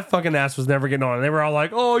 My fucking ass was never getting on. And they were all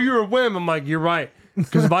like, oh, you're a whim. I'm like, you're right.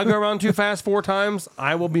 Because if I go around too fast 4 times,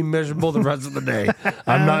 I will be miserable the rest of the day.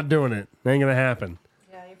 I'm not doing it. Ain't going to happen.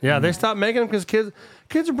 Yeah, they stopped making them because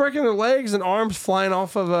kids are breaking their legs and arms flying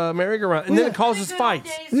off of a merry-go-round. And then it causes fights.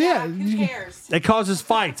 Yeah, Who cares? It causes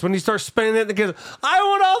fights. When you start spinning it, the kids, I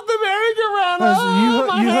want off the merry-go-round. Oh,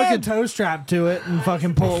 my you hook a head. toe strap to it and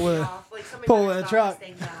fucking pull it with. Like, somebody Pull better in a stop truck. this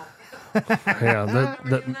thing now. Yeah,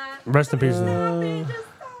 doing that? rest in peace. Just stop.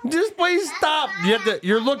 Just please stop.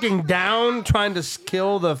 You're looking down, trying to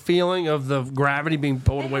kill the feeling of the gravity being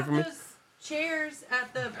pulled They away have from you. those chairs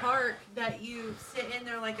at the park that you sit in.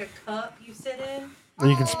 They're like a cup you sit in. And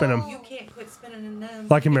you can spin them You can't quit spinning in them.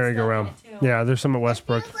 like a You get merry-go-round. stuck in it, too. Yeah, there's some at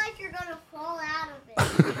Westbrook. Feels like you're gonna fall out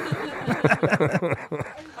of it.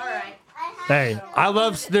 All right. Hey, I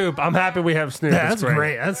love Snoop. I'm happy we have Snoop. Yeah, It's that's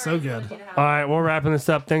great. That's so good. All right, we're wrapping this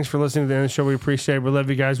up. Thanks for listening to the end of the show. We appreciate it. We love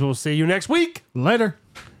you guys. We'll see you next week. Later.